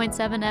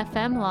 90.7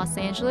 FM Los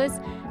Angeles,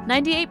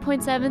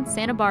 98.7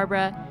 Santa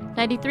Barbara,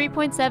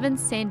 93.7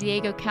 San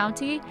Diego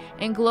County,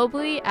 and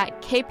globally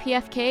at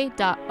kpfk.org.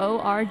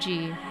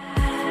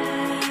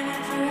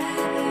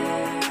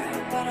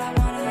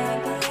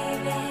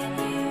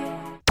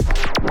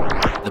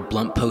 The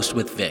Blunt Post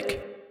with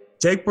Vic.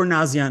 Jake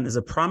Bournazian is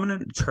a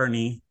prominent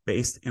attorney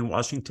based in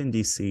Washington,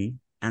 D.C.,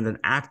 and an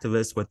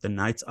activist with the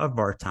Knights of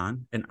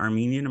Vartan, an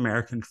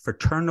Armenian-American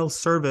fraternal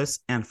service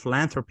and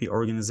philanthropy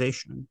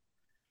organization.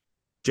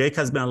 Jake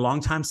has been a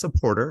longtime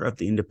supporter of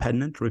the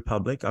independent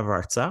Republic of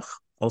Artsakh,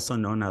 also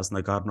known as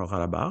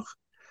Nagorno-Karabakh,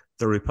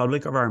 the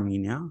Republic of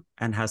Armenia,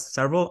 and has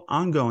several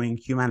ongoing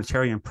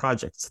humanitarian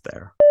projects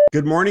there.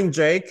 Good morning,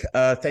 Jake.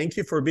 Thank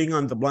you for being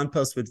on the Blunt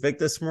Post with Vic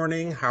this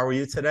morning. How are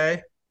you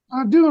today?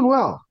 Doing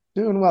well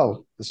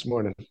this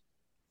morning.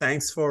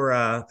 Thanks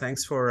for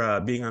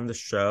being on the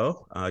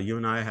show. You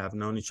and I have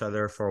known each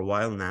other for a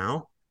while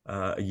now.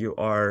 You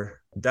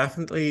are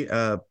definitely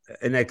an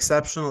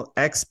exceptional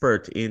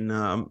expert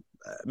in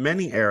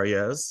many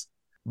areas,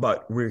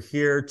 but we're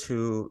here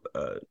to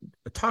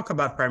talk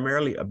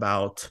primarily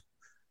about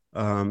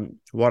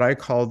what I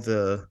call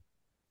the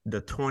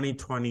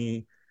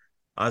 2020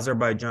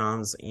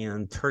 Azerbaijan's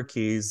and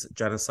Turkey's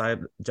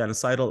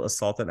genocidal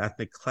assault and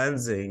ethnic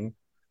cleansing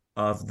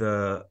of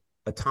the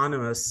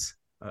autonomous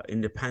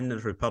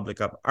independent Republic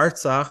of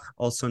Artsakh,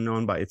 also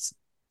known by its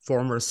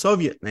former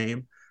Soviet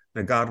name,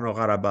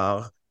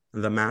 Nagorno-Karabakh,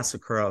 the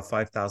massacre of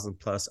 5,000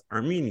 plus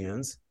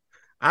Armenians,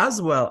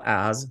 as well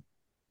as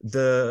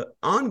the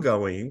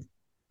ongoing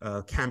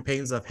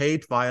campaigns of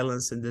hate,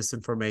 violence, and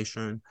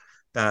disinformation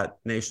that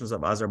nations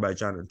of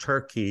Azerbaijan and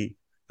Turkey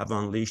have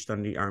unleashed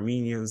on the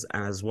Armenians,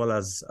 as well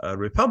as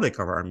Republic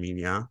of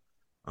Armenia,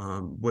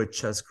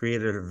 which has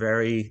created a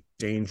very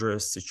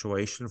dangerous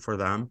situation for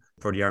them,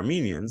 for the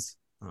Armenians,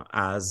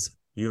 as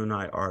you and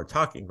I are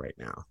talking right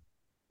now.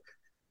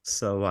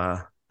 So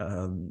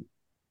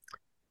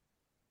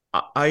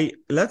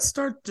let's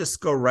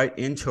just go right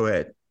into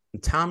it.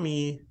 Tell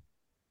me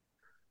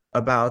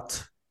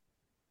about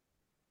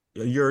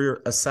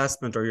your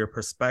assessment or your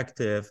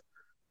perspective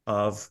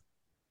of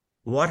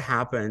what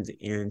happened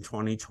in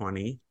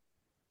 2020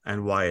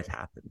 and why it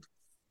happened.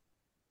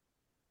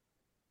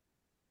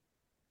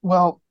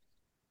 Well,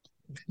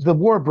 the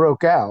war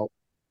broke out,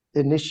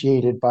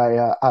 initiated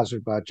by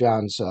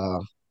Azerbaijan's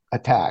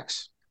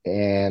attacks,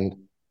 and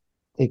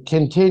it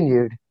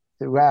continued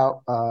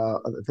throughout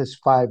this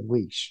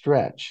 5-week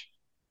stretch.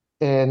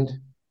 And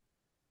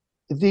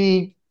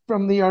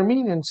from the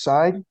Armenian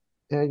side,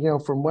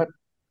 from what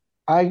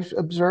I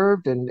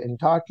observed and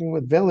talking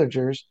with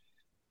villagers,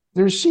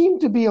 there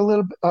seemed to be a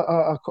little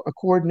a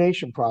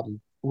coordination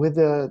problem with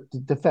the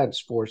defense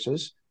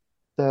forces.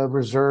 The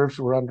reserves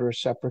were under a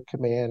separate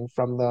command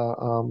from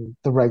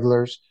the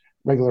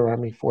regular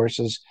army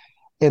forces,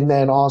 and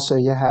then also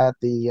you had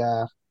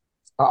the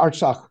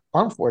Artsakh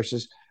armed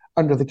forces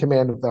under the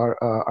command of the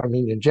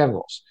Armenian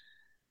generals,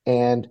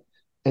 and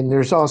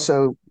there's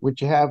also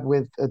what you have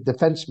with a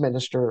defense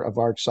minister of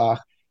Artsakh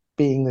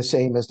being the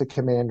same as the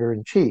commander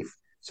in chief,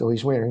 so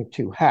he's wearing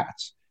two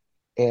hats,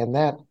 and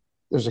that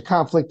there's a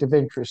conflict of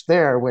interest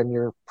there when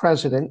your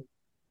president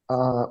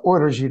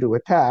orders you to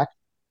attack,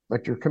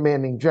 but your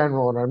commanding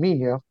general in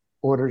Armenia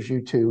orders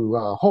you to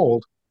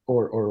hold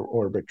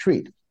or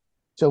retreat.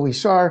 So we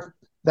saw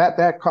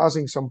that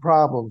causing some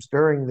problems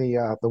during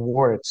the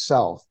war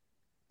itself.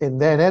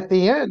 And then at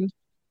the end,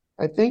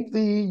 I think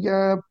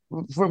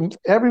from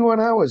everyone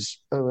I was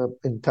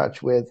in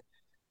touch with,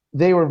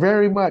 they were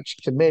very much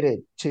committed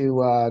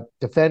to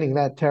defending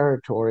that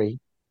territory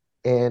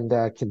and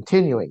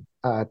continuing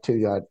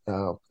to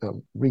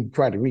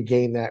try to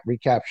regain that,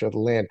 recapture the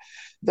land.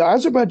 The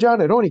Azerbaijan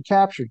had only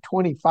captured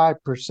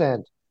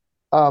 25%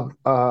 of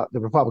the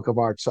Republic of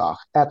Artsakh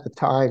at the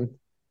time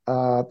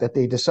that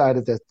they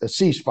decided that the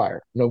ceasefire,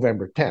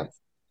 November 10th.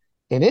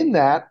 And in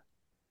that,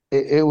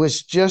 it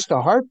was just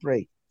a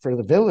heartbreak for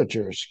the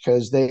villagers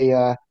because they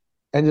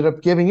ended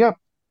up giving up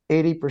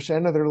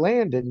 80% of their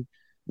land and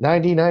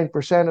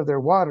 99% of their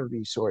water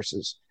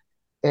resources.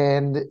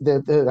 And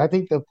I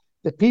think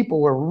the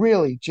people were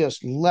really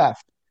just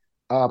left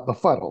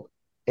befuddled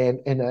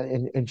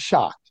and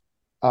shocked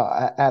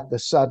at the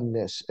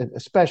suddenness, and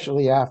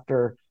especially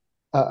after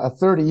a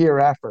 30-year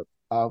effort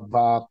of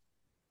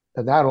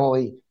not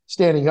only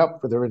standing up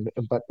for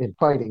but in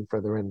fighting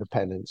for their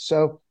independence.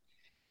 So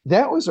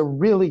that was a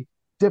really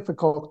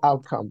difficult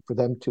outcome for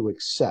them to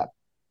accept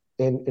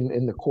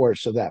in the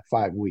course of that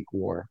 5-week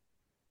war.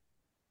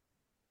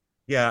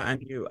 Yeah,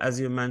 and as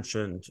you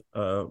mentioned,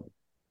 I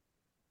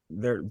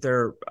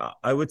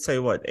would say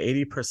what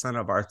 80%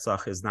 of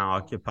Artsakh is now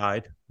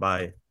occupied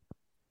by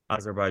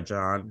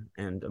Azerbaijan,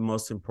 and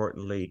most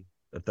importantly,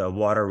 the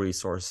water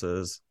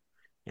resources.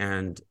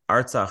 And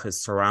Artsakh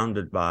is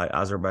surrounded by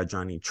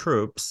Azerbaijani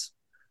troops,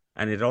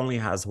 and it only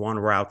has one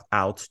route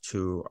out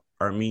to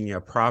Armenia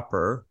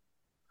proper,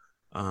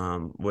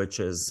 which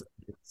is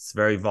it's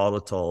very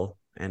volatile,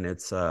 and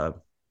it's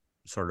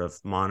sort of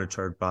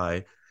monitored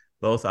by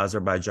both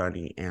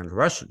Azerbaijani and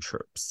Russian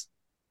troops.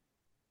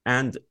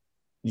 And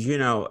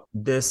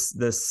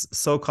this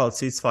so-called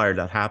ceasefire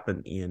that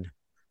happened in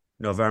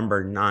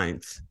November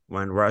 9th,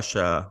 when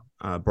Russia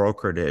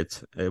brokered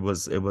it, there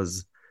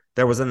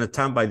was an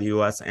attempt by the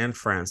US and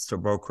France to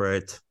broker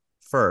it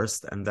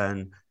first, and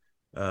then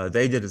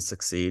they didn't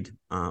succeed,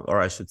 or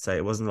I should say,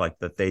 it wasn't like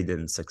that they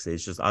didn't succeed.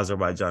 It's just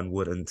Azerbaijan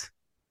wouldn't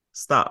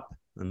stop.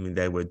 I mean,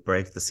 they would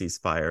break the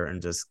ceasefire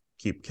and just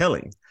keep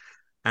killing.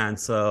 And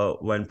so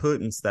when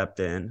Putin stepped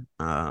in,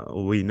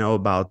 we know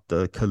about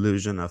the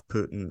collusion of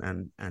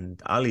Putin and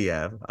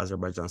Aliyev,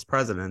 Azerbaijan's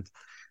president.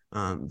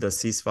 The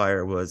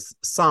ceasefire was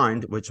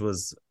signed, which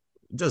was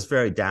just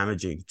very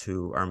damaging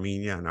to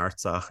Armenia and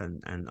Artsakh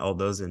and all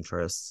those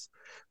interests.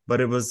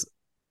 But it was,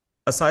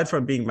 aside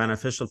from being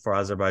beneficial for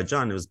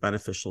Azerbaijan, it was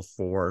beneficial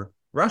for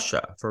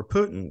Russia, for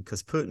Putin,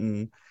 because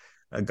Putin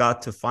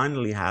got to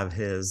finally have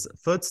his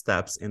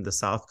footsteps in the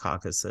South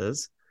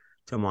Caucasus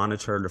to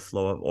monitor the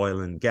flow of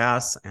oil and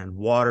gas and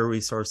water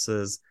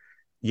resources,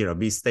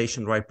 be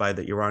stationed right by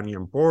the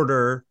Iranian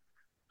border,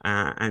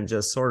 and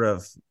just sort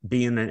of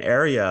be in an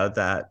area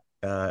that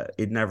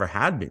it never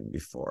had been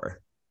before.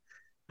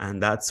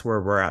 And that's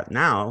where we're at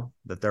now,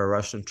 that there are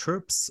Russian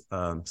troops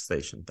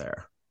stationed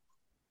there.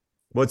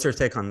 What's your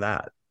take on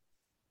that?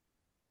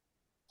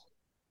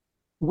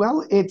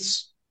 Well,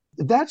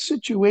 that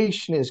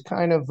situation is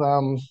kind of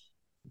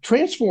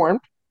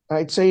transformed,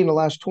 I'd say, in the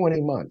last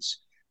 20 months,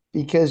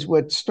 because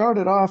what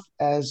started off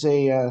as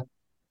a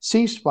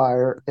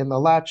ceasefire in the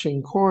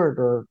Lachin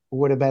corridor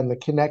would have been the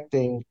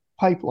connecting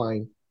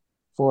pipeline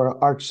for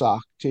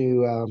Artsakh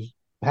to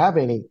have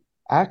any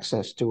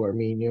access to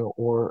Armenia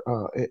or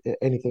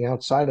anything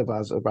outside of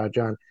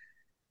Azerbaijan.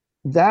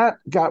 That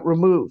got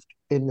removed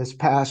in this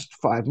past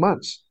 5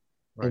 months.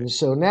 Right. And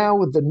so now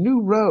with the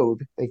new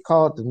road, they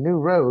call it the new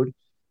road,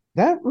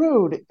 that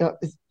road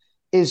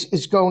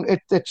is going,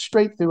 it's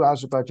straight through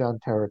Azerbaijan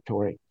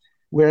territory,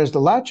 whereas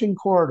the Lachin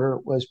corridor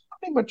was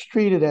pretty much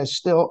treated as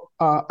still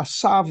a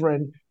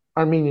sovereign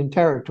Armenian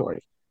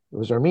territory. It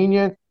was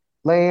Armenian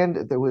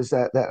land, there was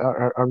that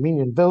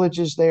Armenian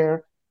villages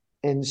there,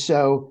 and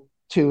so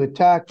to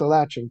attack the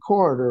Lachin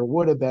corridor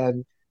would have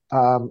been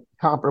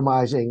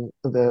compromising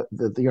the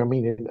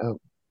Armenian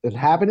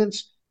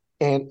inhabitants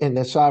and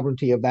the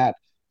sovereignty of that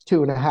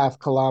 2.5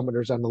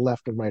 kilometers on the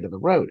left and right of the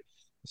road.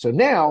 So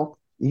now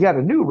you got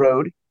a new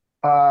road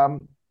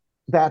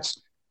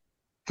that's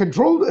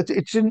controlled.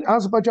 It's in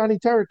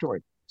Azerbaijani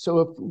territory. So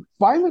if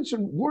violence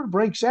and war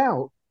breaks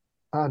out,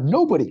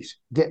 nobody's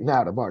getting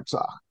out of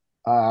Artsakh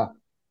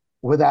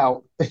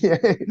without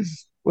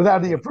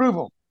the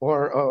approval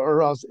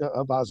or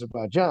of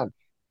Azerbaijan.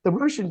 The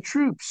Russian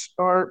troops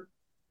are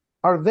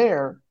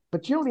there,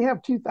 but you only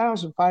have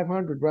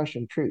 2,500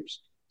 Russian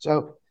troops.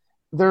 So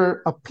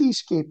they're a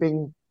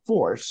peacekeeping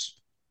force,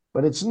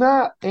 but it's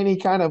not any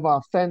kind of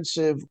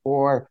offensive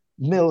or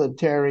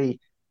military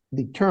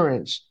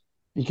deterrence.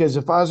 Because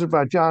if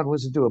Azerbaijan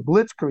was to do a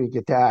blitzkrieg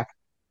attack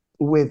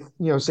with,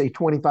 say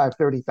 25,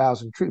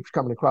 30,000 troops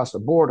coming across the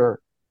border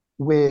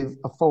with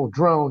a full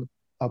drone,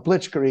 a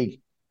blitzkrieg,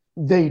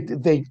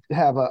 they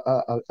have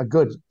a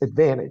good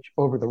advantage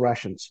over the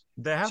Russians.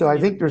 So I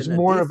think there's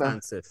more of a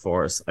defensive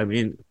force. I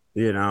mean,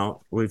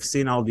 we've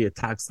seen all the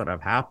attacks that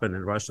have happened,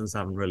 and Russians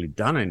haven't really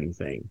done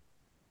anything.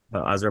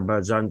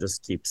 Azerbaijan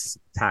just keeps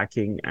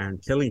attacking and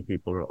killing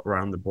people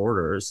around the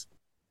borders,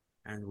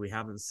 and we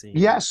haven't seen.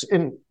 Yes,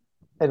 and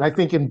I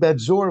think in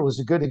Bedzor was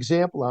a good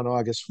example on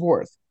August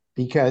 4th,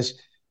 because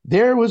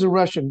there was a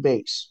Russian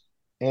base,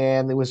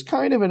 and there was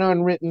kind of an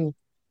unwritten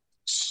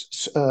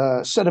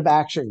set of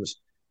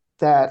actions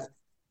that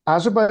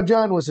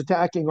Azerbaijan was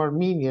attacking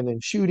Armenian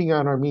and shooting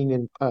on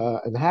Armenian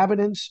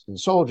inhabitants and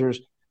soldiers,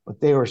 but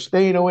they were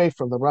staying away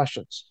from the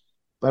Russians.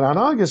 But on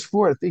August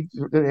 4th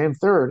and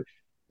 3rd,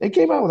 they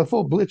came out with a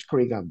full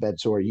blitzkrieg on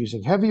Bedzor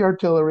using heavy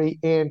artillery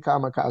and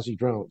kamikaze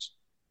drones.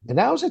 And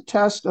that was a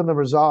test on the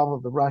resolve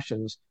of the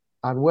Russians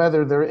on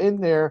whether they're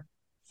in there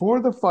for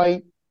the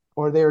fight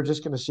or they're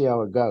just going to see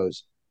how it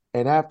goes.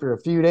 And after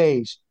a few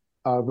days,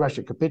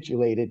 Russia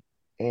capitulated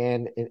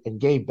and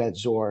gave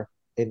Bedzor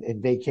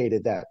and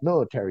vacated that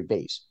military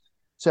base.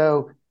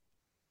 So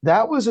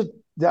that was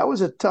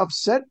a tough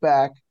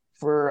setback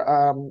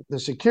for the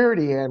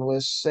security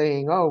analysts,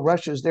 saying, "Oh,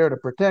 Russia's there to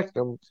protect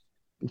them,"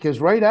 because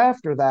right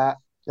after that,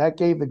 that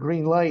gave the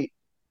green light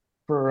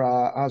for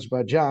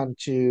Azerbaijan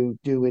to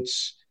do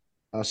its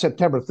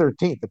September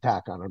 13th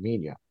attack on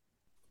Armenia,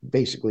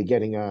 basically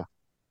getting a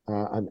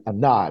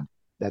nod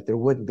that there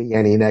wouldn't be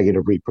any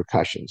negative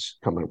repercussions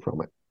coming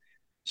from it.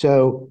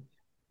 So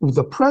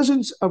the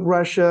presence of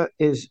Russia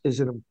is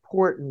an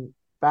important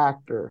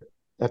factor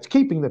that's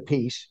keeping the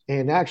peace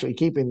and actually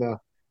keeping the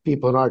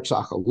people in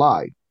Artsakh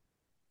alive.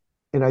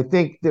 And I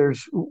think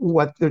there's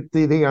what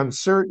the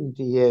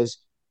uncertainty is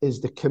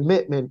the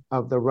commitment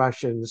of the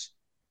Russians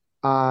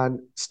on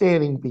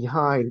standing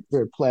behind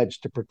their pledge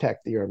to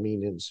protect the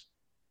Armenians.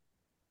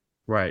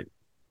 Right.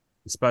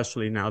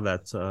 Especially now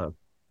that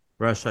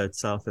Russia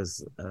itself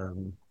is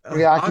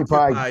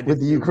preoccupied with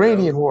the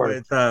Ukrainian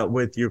war.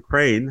 With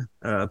Ukraine,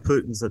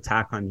 Putin's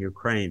attack on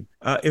Ukraine.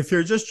 If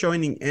you're just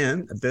joining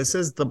in, this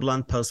is The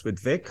Blunt Post with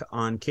Vic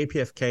on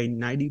KPFK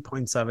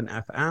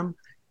 90.7 FM.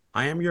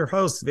 I am your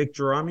host, Vic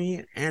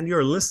Gerami, and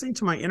you're listening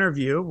to my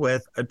interview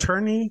with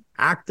attorney,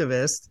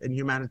 activist, and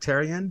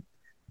humanitarian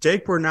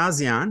Jake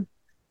Bournazian,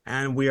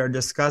 and we are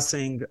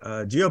discussing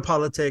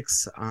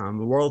geopolitics,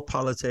 world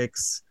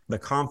politics, the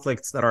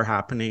conflicts that are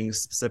happening,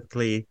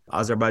 specifically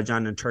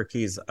Azerbaijan and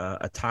Turkey's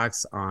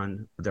attacks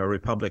on the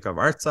Republic of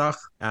Artsakh,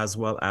 as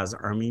well as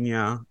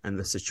Armenia and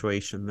the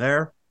situation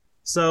there.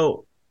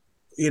 So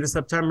in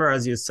September,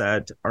 as you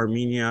said,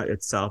 Armenia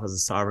itself as a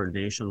sovereign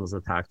nation was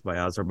attacked by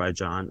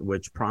Azerbaijan,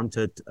 which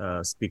prompted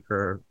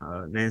Speaker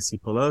Nancy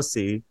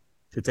Pelosi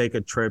to take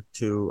a trip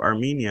to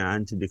Armenia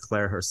and to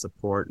declare her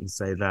support and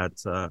say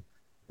that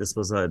this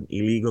was an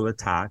illegal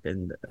attack,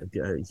 and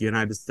the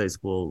United States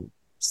will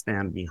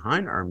stand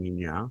behind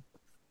Armenia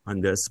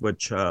on this,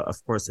 which,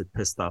 of course, it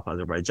pissed off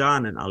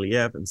Azerbaijan and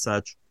Aliyev and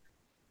such.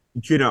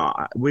 You know,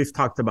 we've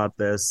talked about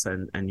this,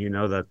 and you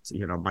know that,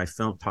 you know, my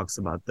film talks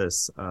about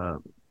this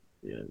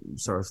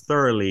sort of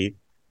thoroughly,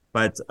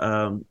 but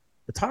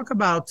talk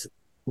about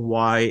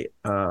why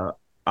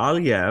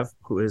Aliyev,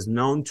 who is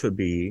known to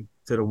be,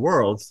 to the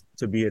world,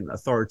 to be an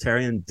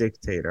authoritarian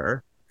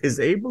dictator, is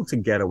able to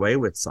get away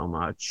with so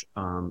much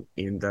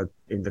in the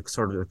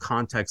sort of the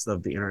context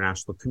of the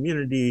international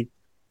community,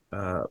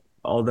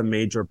 all the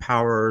major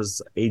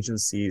powers,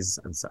 agencies,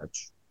 and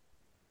such.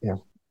 Yeah.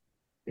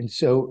 And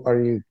so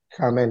are you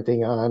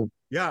commenting on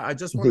I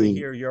just want to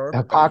hear your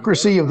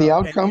hypocrisy of the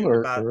outcome,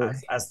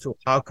 as to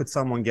how could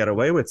someone get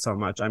away with so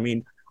much? I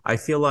mean, I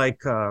feel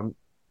like,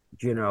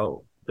 you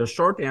know, the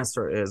short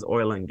answer is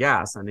oil and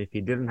gas. And if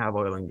he didn't have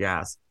oil and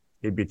gas,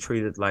 he'd be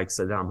treated like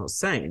Saddam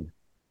Hussein.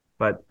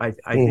 But I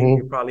think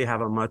you probably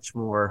have a much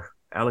more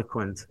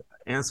eloquent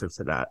answer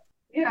to that.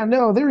 Yeah,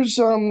 no, there's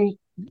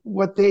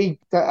what they,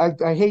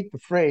 I hate the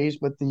phrase,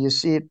 but you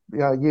see it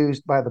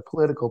used by the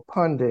political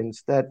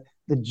pundits, that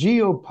the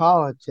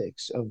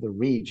geopolitics of the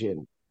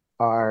region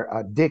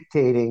are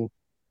dictating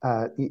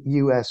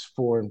U.S.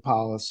 foreign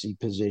policy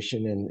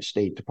position and the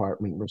State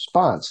Department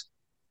response.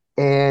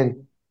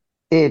 And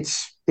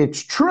it's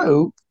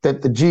true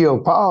that the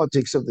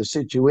geopolitics of the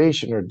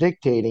situation are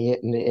dictating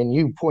it. And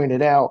you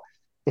pointed out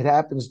it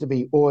happens to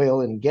be oil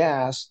and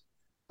gas.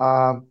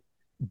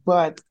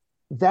 But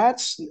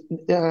that's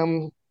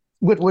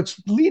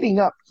what's leading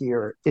up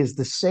here is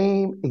the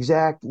same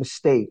exact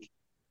mistake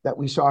that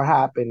we saw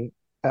happen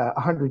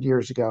 100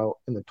 years ago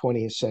in the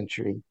 20th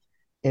century,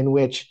 in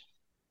which,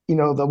 you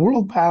know, the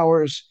world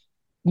powers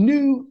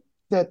knew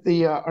that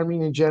the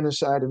Armenian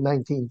genocide of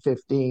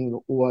 1915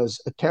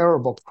 was a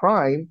terrible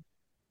crime,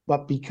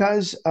 but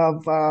because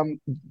of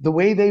the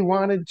way they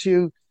wanted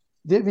to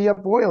divvy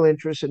up oil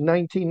interests in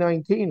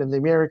 1919 and the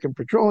American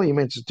Petroleum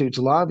Institute's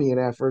lobbying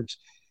efforts,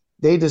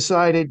 they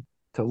decided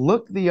to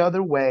look the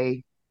other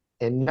way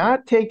and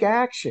not take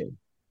action.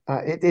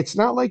 It's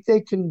not like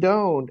they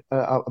condoned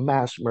a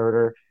mass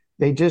murder.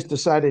 They just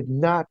decided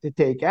not to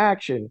take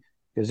action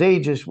because they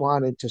just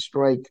wanted to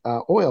strike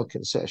oil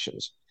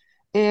concessions.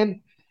 And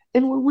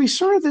we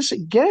saw this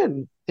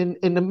again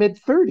in the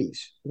mid-30s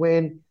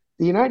when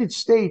the United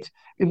States,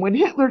 and when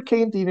Hitler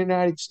came to the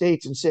United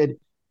States and said,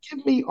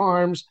 "Give me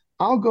arms,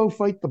 I'll go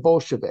fight the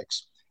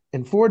Bolsheviks."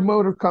 And Ford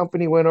Motor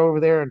Company went over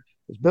there and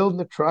was building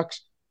the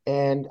trucks,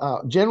 and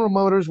General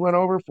Motors went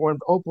over,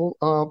 formed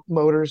Opel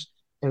Motors,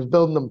 and was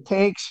building them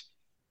tanks.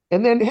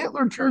 And then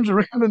Hitler turns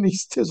around and he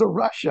says,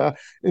 Russia,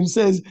 and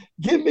says,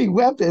 "Give me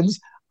weapons,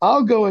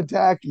 I'll go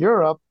attack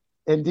Europe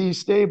and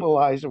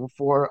destabilize them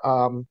for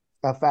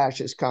a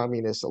fascist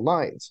communist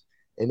alliance."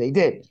 And they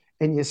did.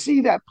 And you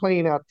see that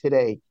playing out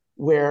today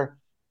where,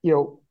 you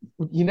know,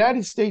 the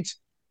United States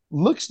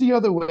looks the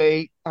other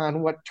way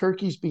on what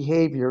Turkey's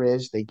behavior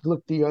is. They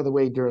looked the other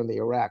way during the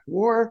Iraq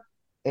War,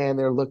 and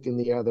they're looking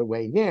the other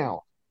way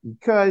now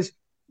because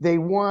they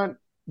want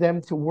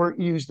them to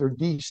use their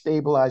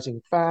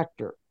destabilizing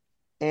factor.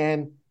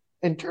 And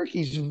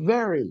Turkey's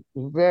very,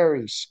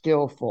 very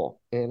skillful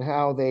in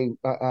how they,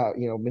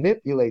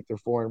 manipulate their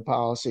foreign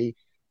policy,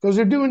 because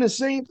they're doing the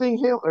same thing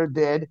Hitler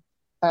did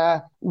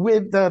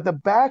with the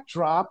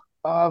backdrop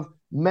of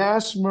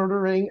mass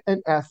murdering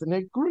an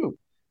ethnic group.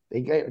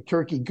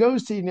 Turkey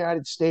goes to the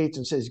United States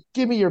and says,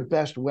 "Give me your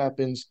best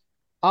weapons.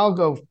 I'll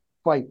go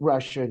fight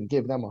Russia and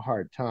give them a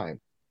hard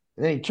time."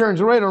 And then he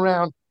turns right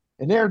around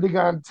and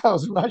Erdogan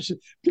tells Russia,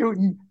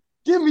 Putin,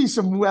 "Give me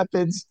some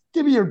weapons.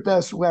 Give me your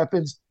best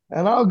weapons,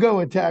 and I'll go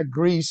attack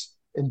Greece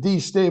and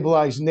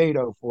destabilize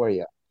NATO for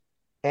you."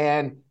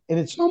 And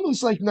it's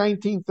almost like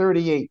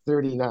 1938,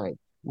 39,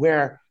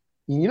 where,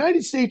 The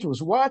United States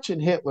was watching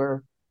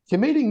Hitler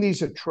committing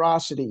these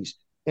atrocities.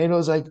 And it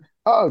was like,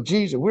 oh,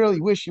 geez, I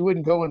really wish you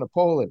wouldn't go into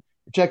Poland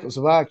or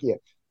Czechoslovakia.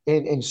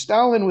 And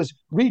Stalin was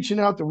reaching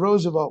out to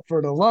Roosevelt for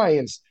an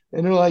alliance.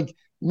 And they're like,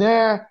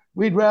 nah,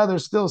 we'd rather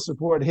still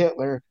support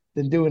Hitler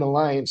than do an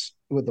alliance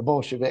with the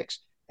Bolsheviks.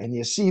 And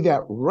you see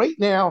that right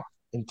now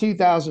in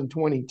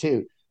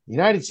 2022. The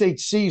United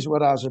States sees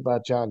what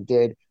Azerbaijan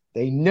did.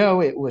 They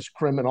know it was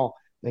criminal.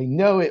 They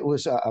know it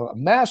was a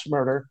mass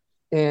murder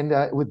and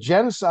with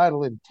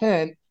genocidal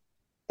intent.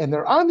 And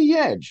they're on the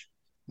edge.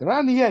 They're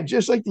on the edge,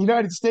 just like the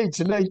United States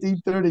in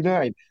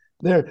 1939.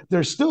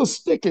 They're still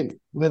sticking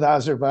with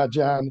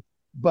Azerbaijan,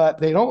 but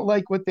they don't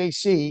like what they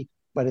see.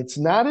 But it's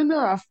not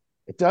enough.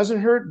 It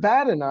doesn't hurt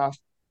bad enough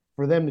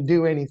for them to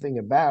do anything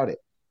about it.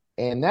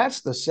 And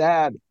that's the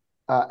sad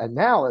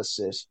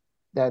analysis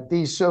that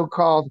these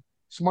so-called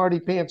smarty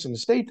pants in the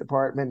State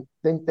Department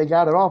think they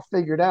got it all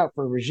figured out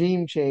for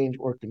regime change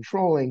or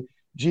controlling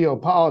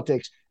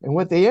geopolitics. And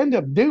what they end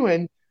up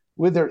doing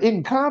with their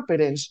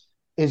incompetence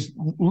is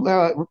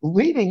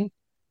leading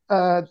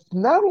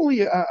not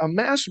only a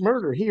mass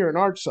murder here in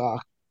Artsakh,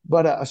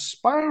 but a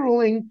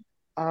spiraling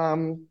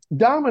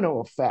domino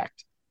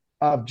effect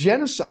of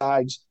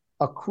genocides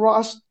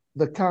across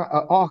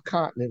all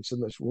continents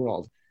in this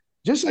world.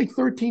 Just like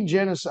 13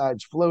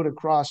 genocides flowed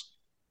across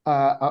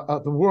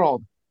the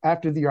world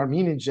after the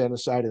Armenian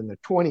genocide in the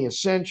 20th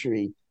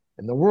century,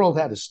 and the world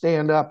had to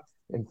stand up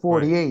in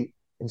 48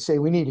 and say,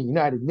 we need a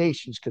United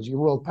Nations because your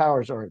world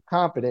powers are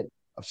incompetent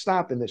of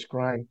stopping this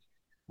crime.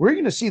 We're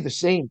going to see the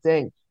same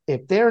thing.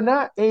 If they're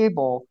not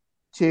able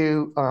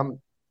to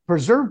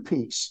preserve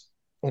peace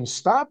and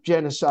stop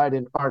genocide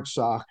in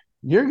Artsakh,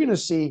 you're going to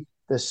see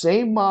the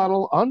same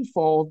model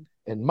unfold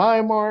in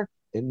Myanmar,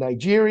 in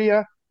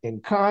Nigeria, in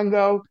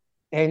Congo,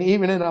 and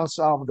even in El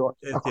Salvador,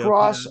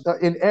 across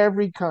in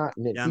every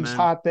continent. Yemen. These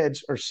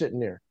hotbeds are sitting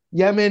there.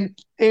 Yemen,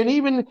 and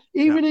even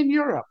in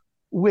Europe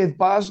with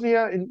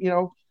Bosnia, and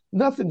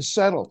nothing's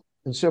settled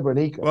in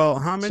Srebrenica. Well,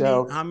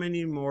 how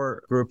many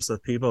more groups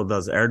of people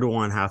does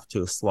Erdogan have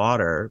to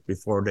slaughter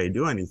before they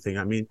do anything?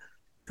 I mean,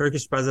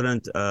 Turkish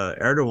President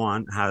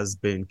Erdogan has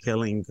been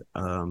killing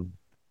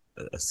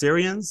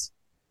Syrians,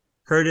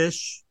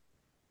 Kurdish,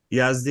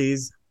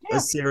 Yazdis,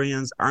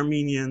 Assyrians,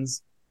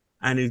 Armenians,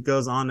 and it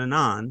goes on and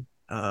on.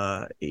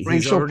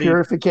 Racial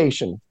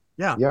purification.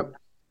 Yeah. Yep.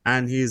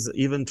 And he's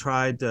even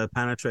tried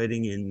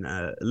penetrating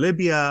in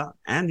Libya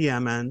and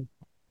Yemen.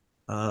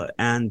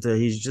 And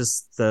he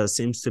just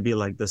seems to be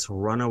like this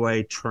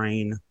runaway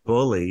train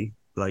bully,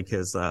 like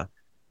his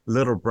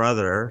little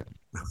brother,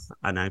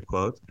 and I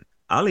quote,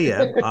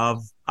 Aliyev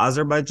of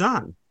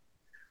Azerbaijan.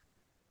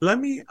 Let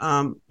me,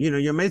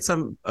 you made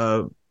some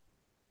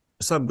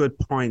good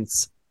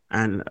points,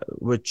 and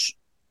which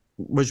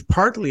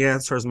partly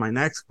answers my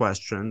next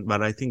question,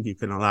 but I think you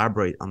can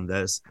elaborate on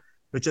this,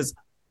 which is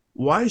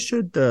why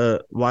should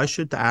the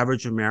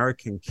average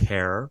American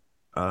care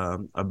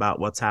about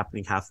what's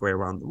happening halfway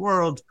around the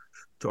world,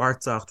 to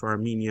Artsakh, to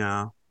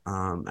Armenia,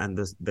 and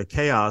the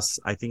chaos?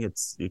 I think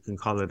you can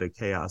call it a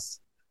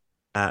chaos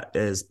that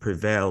is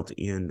prevailed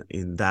in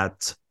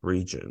that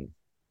region.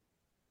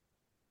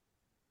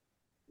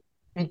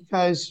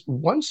 Because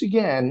once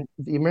again,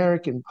 the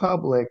American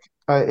public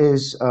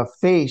is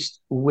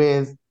faced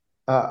with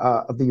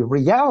the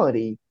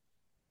reality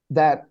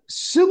that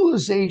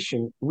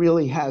civilization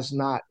really has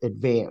not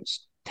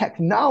advanced.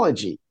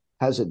 Technology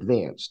has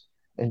advanced,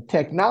 and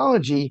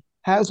technology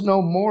has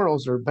no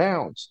morals or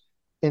bounds.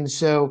 And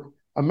so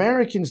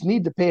Americans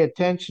need to pay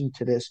attention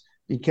to this,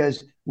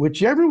 because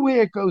whichever way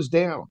it goes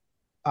down,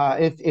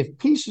 if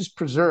peace is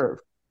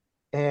preserved,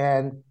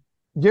 and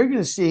you're going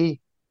to see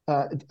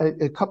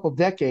a couple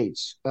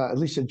decades, at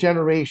least a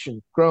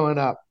generation growing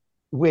up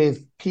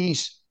with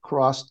peace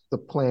across the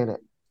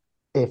planet.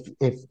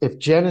 If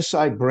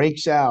genocide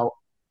breaks out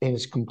and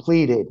is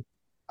completed,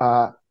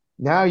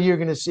 now you're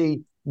going to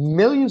see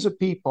millions of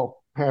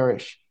people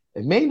perish.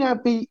 It may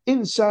not be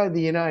inside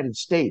the United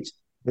States,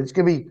 but it's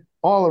going to be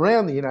all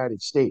around the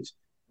United States.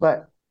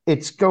 But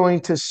it's going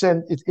to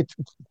send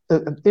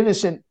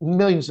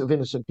millions of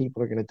innocent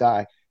people are going to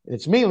die. And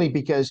it's mainly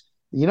because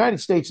the United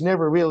States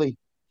never really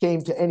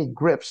came to any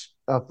grips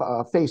of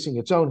facing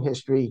its own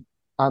history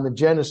on the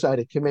genocide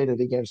it committed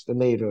against the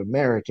Native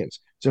Americans.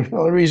 So the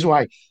only reason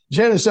why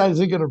genocide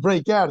isn't going to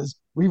break out is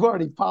we've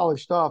already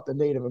polished off the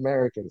Native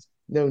Americans.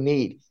 No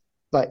need.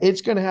 But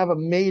it's going to have a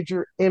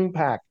major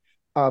impact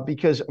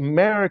because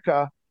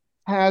America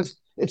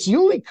it's the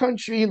only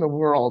country in the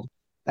world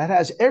that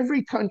has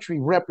every country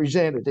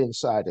represented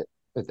inside it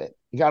with it.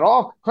 You got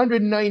all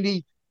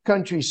 190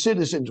 country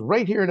citizens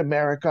right here in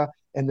America,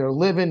 and they're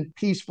living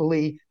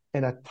peacefully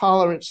in a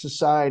tolerant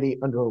society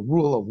under a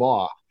rule of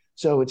law.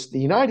 So it's the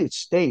United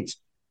States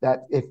that,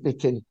 if it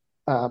can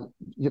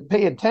you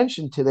pay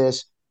attention to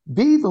this,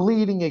 be the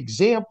leading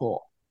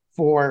example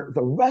for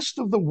the rest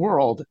of the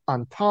world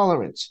on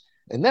tolerance.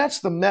 And that's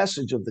the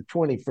message of the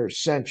 21st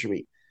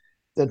century.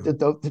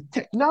 The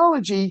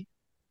technology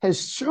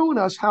has shown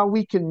us how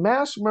we can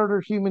mass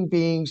murder human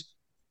beings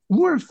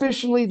more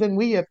efficiently than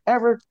we have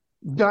ever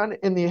done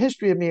in the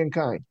history of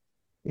mankind.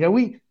 You know,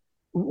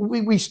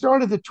 we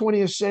started the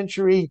 20th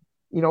century,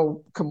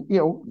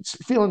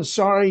 feeling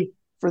sorry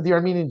for the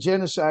Armenian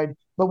genocide,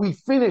 but we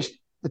finished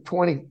the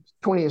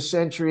 20th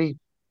century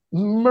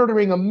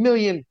murdering 1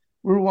 million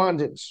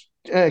Rwandans,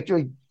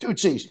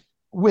 Tutsis,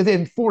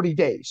 within 40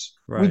 days.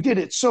 Right. We did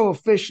it so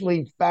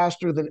efficiently,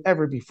 faster than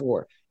ever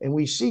before. And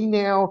we see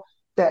now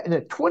that in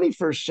the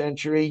 21st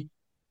century,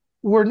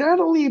 we're not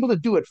only able to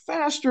do it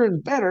faster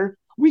and better,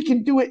 we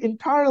can do it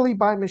entirely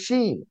by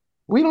machine.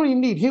 We don't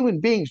even need human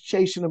beings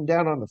chasing them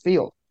down on the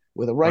field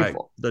with a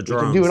rifle. Right. The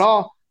drones. We can do it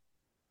all.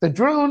 The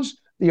drones,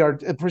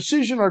 the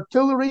precision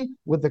artillery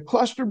with the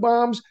cluster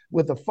bombs,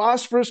 with the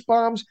phosphorus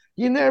bombs.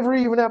 You never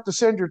even have to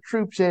send your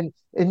troops in,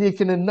 and you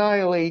can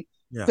annihilate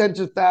tens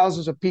of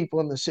thousands of people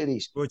in the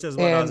cities. Which is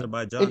what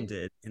Azerbaijan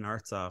did in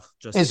Artsakh.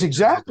 It's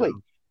exactly.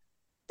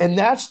 And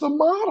that's the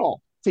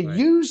model, to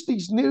use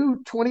these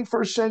new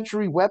 21st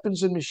century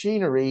weapons and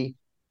machinery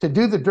to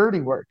do the dirty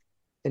work.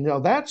 And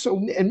that's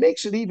so it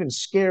makes it even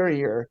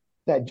scarier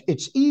that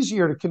it's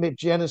easier to commit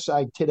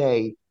genocide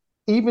today,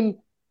 even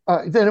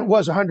than it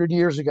was 100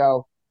 years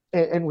ago.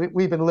 And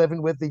we've been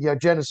living with the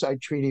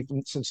genocide treaty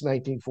since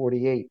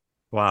 1948.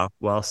 Wow,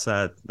 well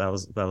said. That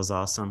was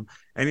awesome.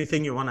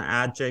 Anything you want to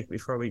add, Jake,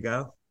 before we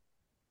go?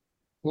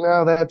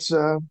 No, that's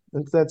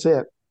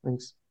it.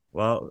 Thanks.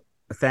 Well,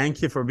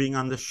 thank you for being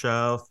on the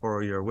show,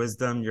 for your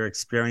wisdom, your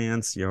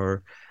experience,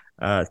 your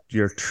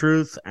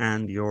truth,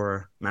 and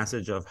your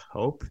message of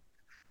hope.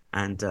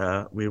 And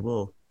we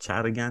will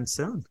chat again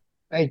soon.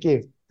 Thank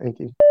you. Thank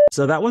you.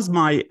 So that was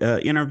my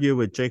interview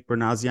with Jake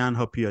Bournazian.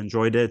 Hope you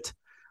enjoyed it.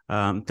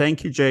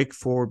 Thank you, Jake,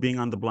 for being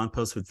on the Blunt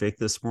Post with Vic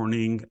this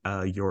morning.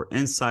 Your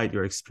insight,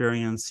 your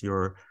experience,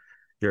 your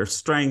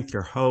strength,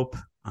 your hope.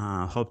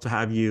 Hope to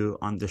have you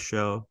on the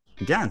show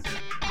again.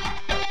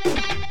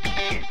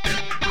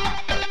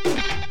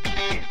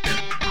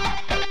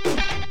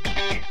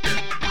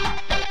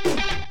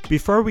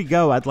 Before we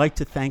go, I'd like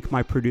to thank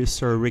my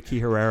producer, Ricky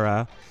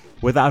Herrera,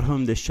 without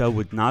whom this show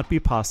would not be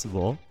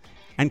possible,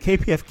 and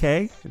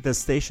KPFK, the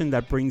station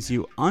that brings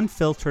you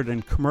unfiltered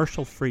and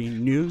commercial-free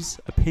news,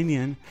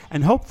 opinion,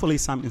 and hopefully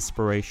some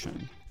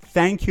inspiration.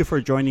 Thank you for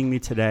joining me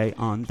today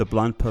on The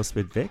Blunt Post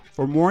with Vic.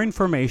 For more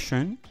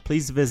information,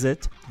 please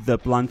visit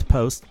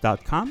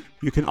thebluntpost.com.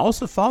 You can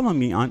also follow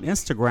me on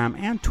Instagram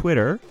and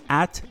Twitter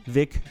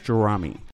 @VicJarami.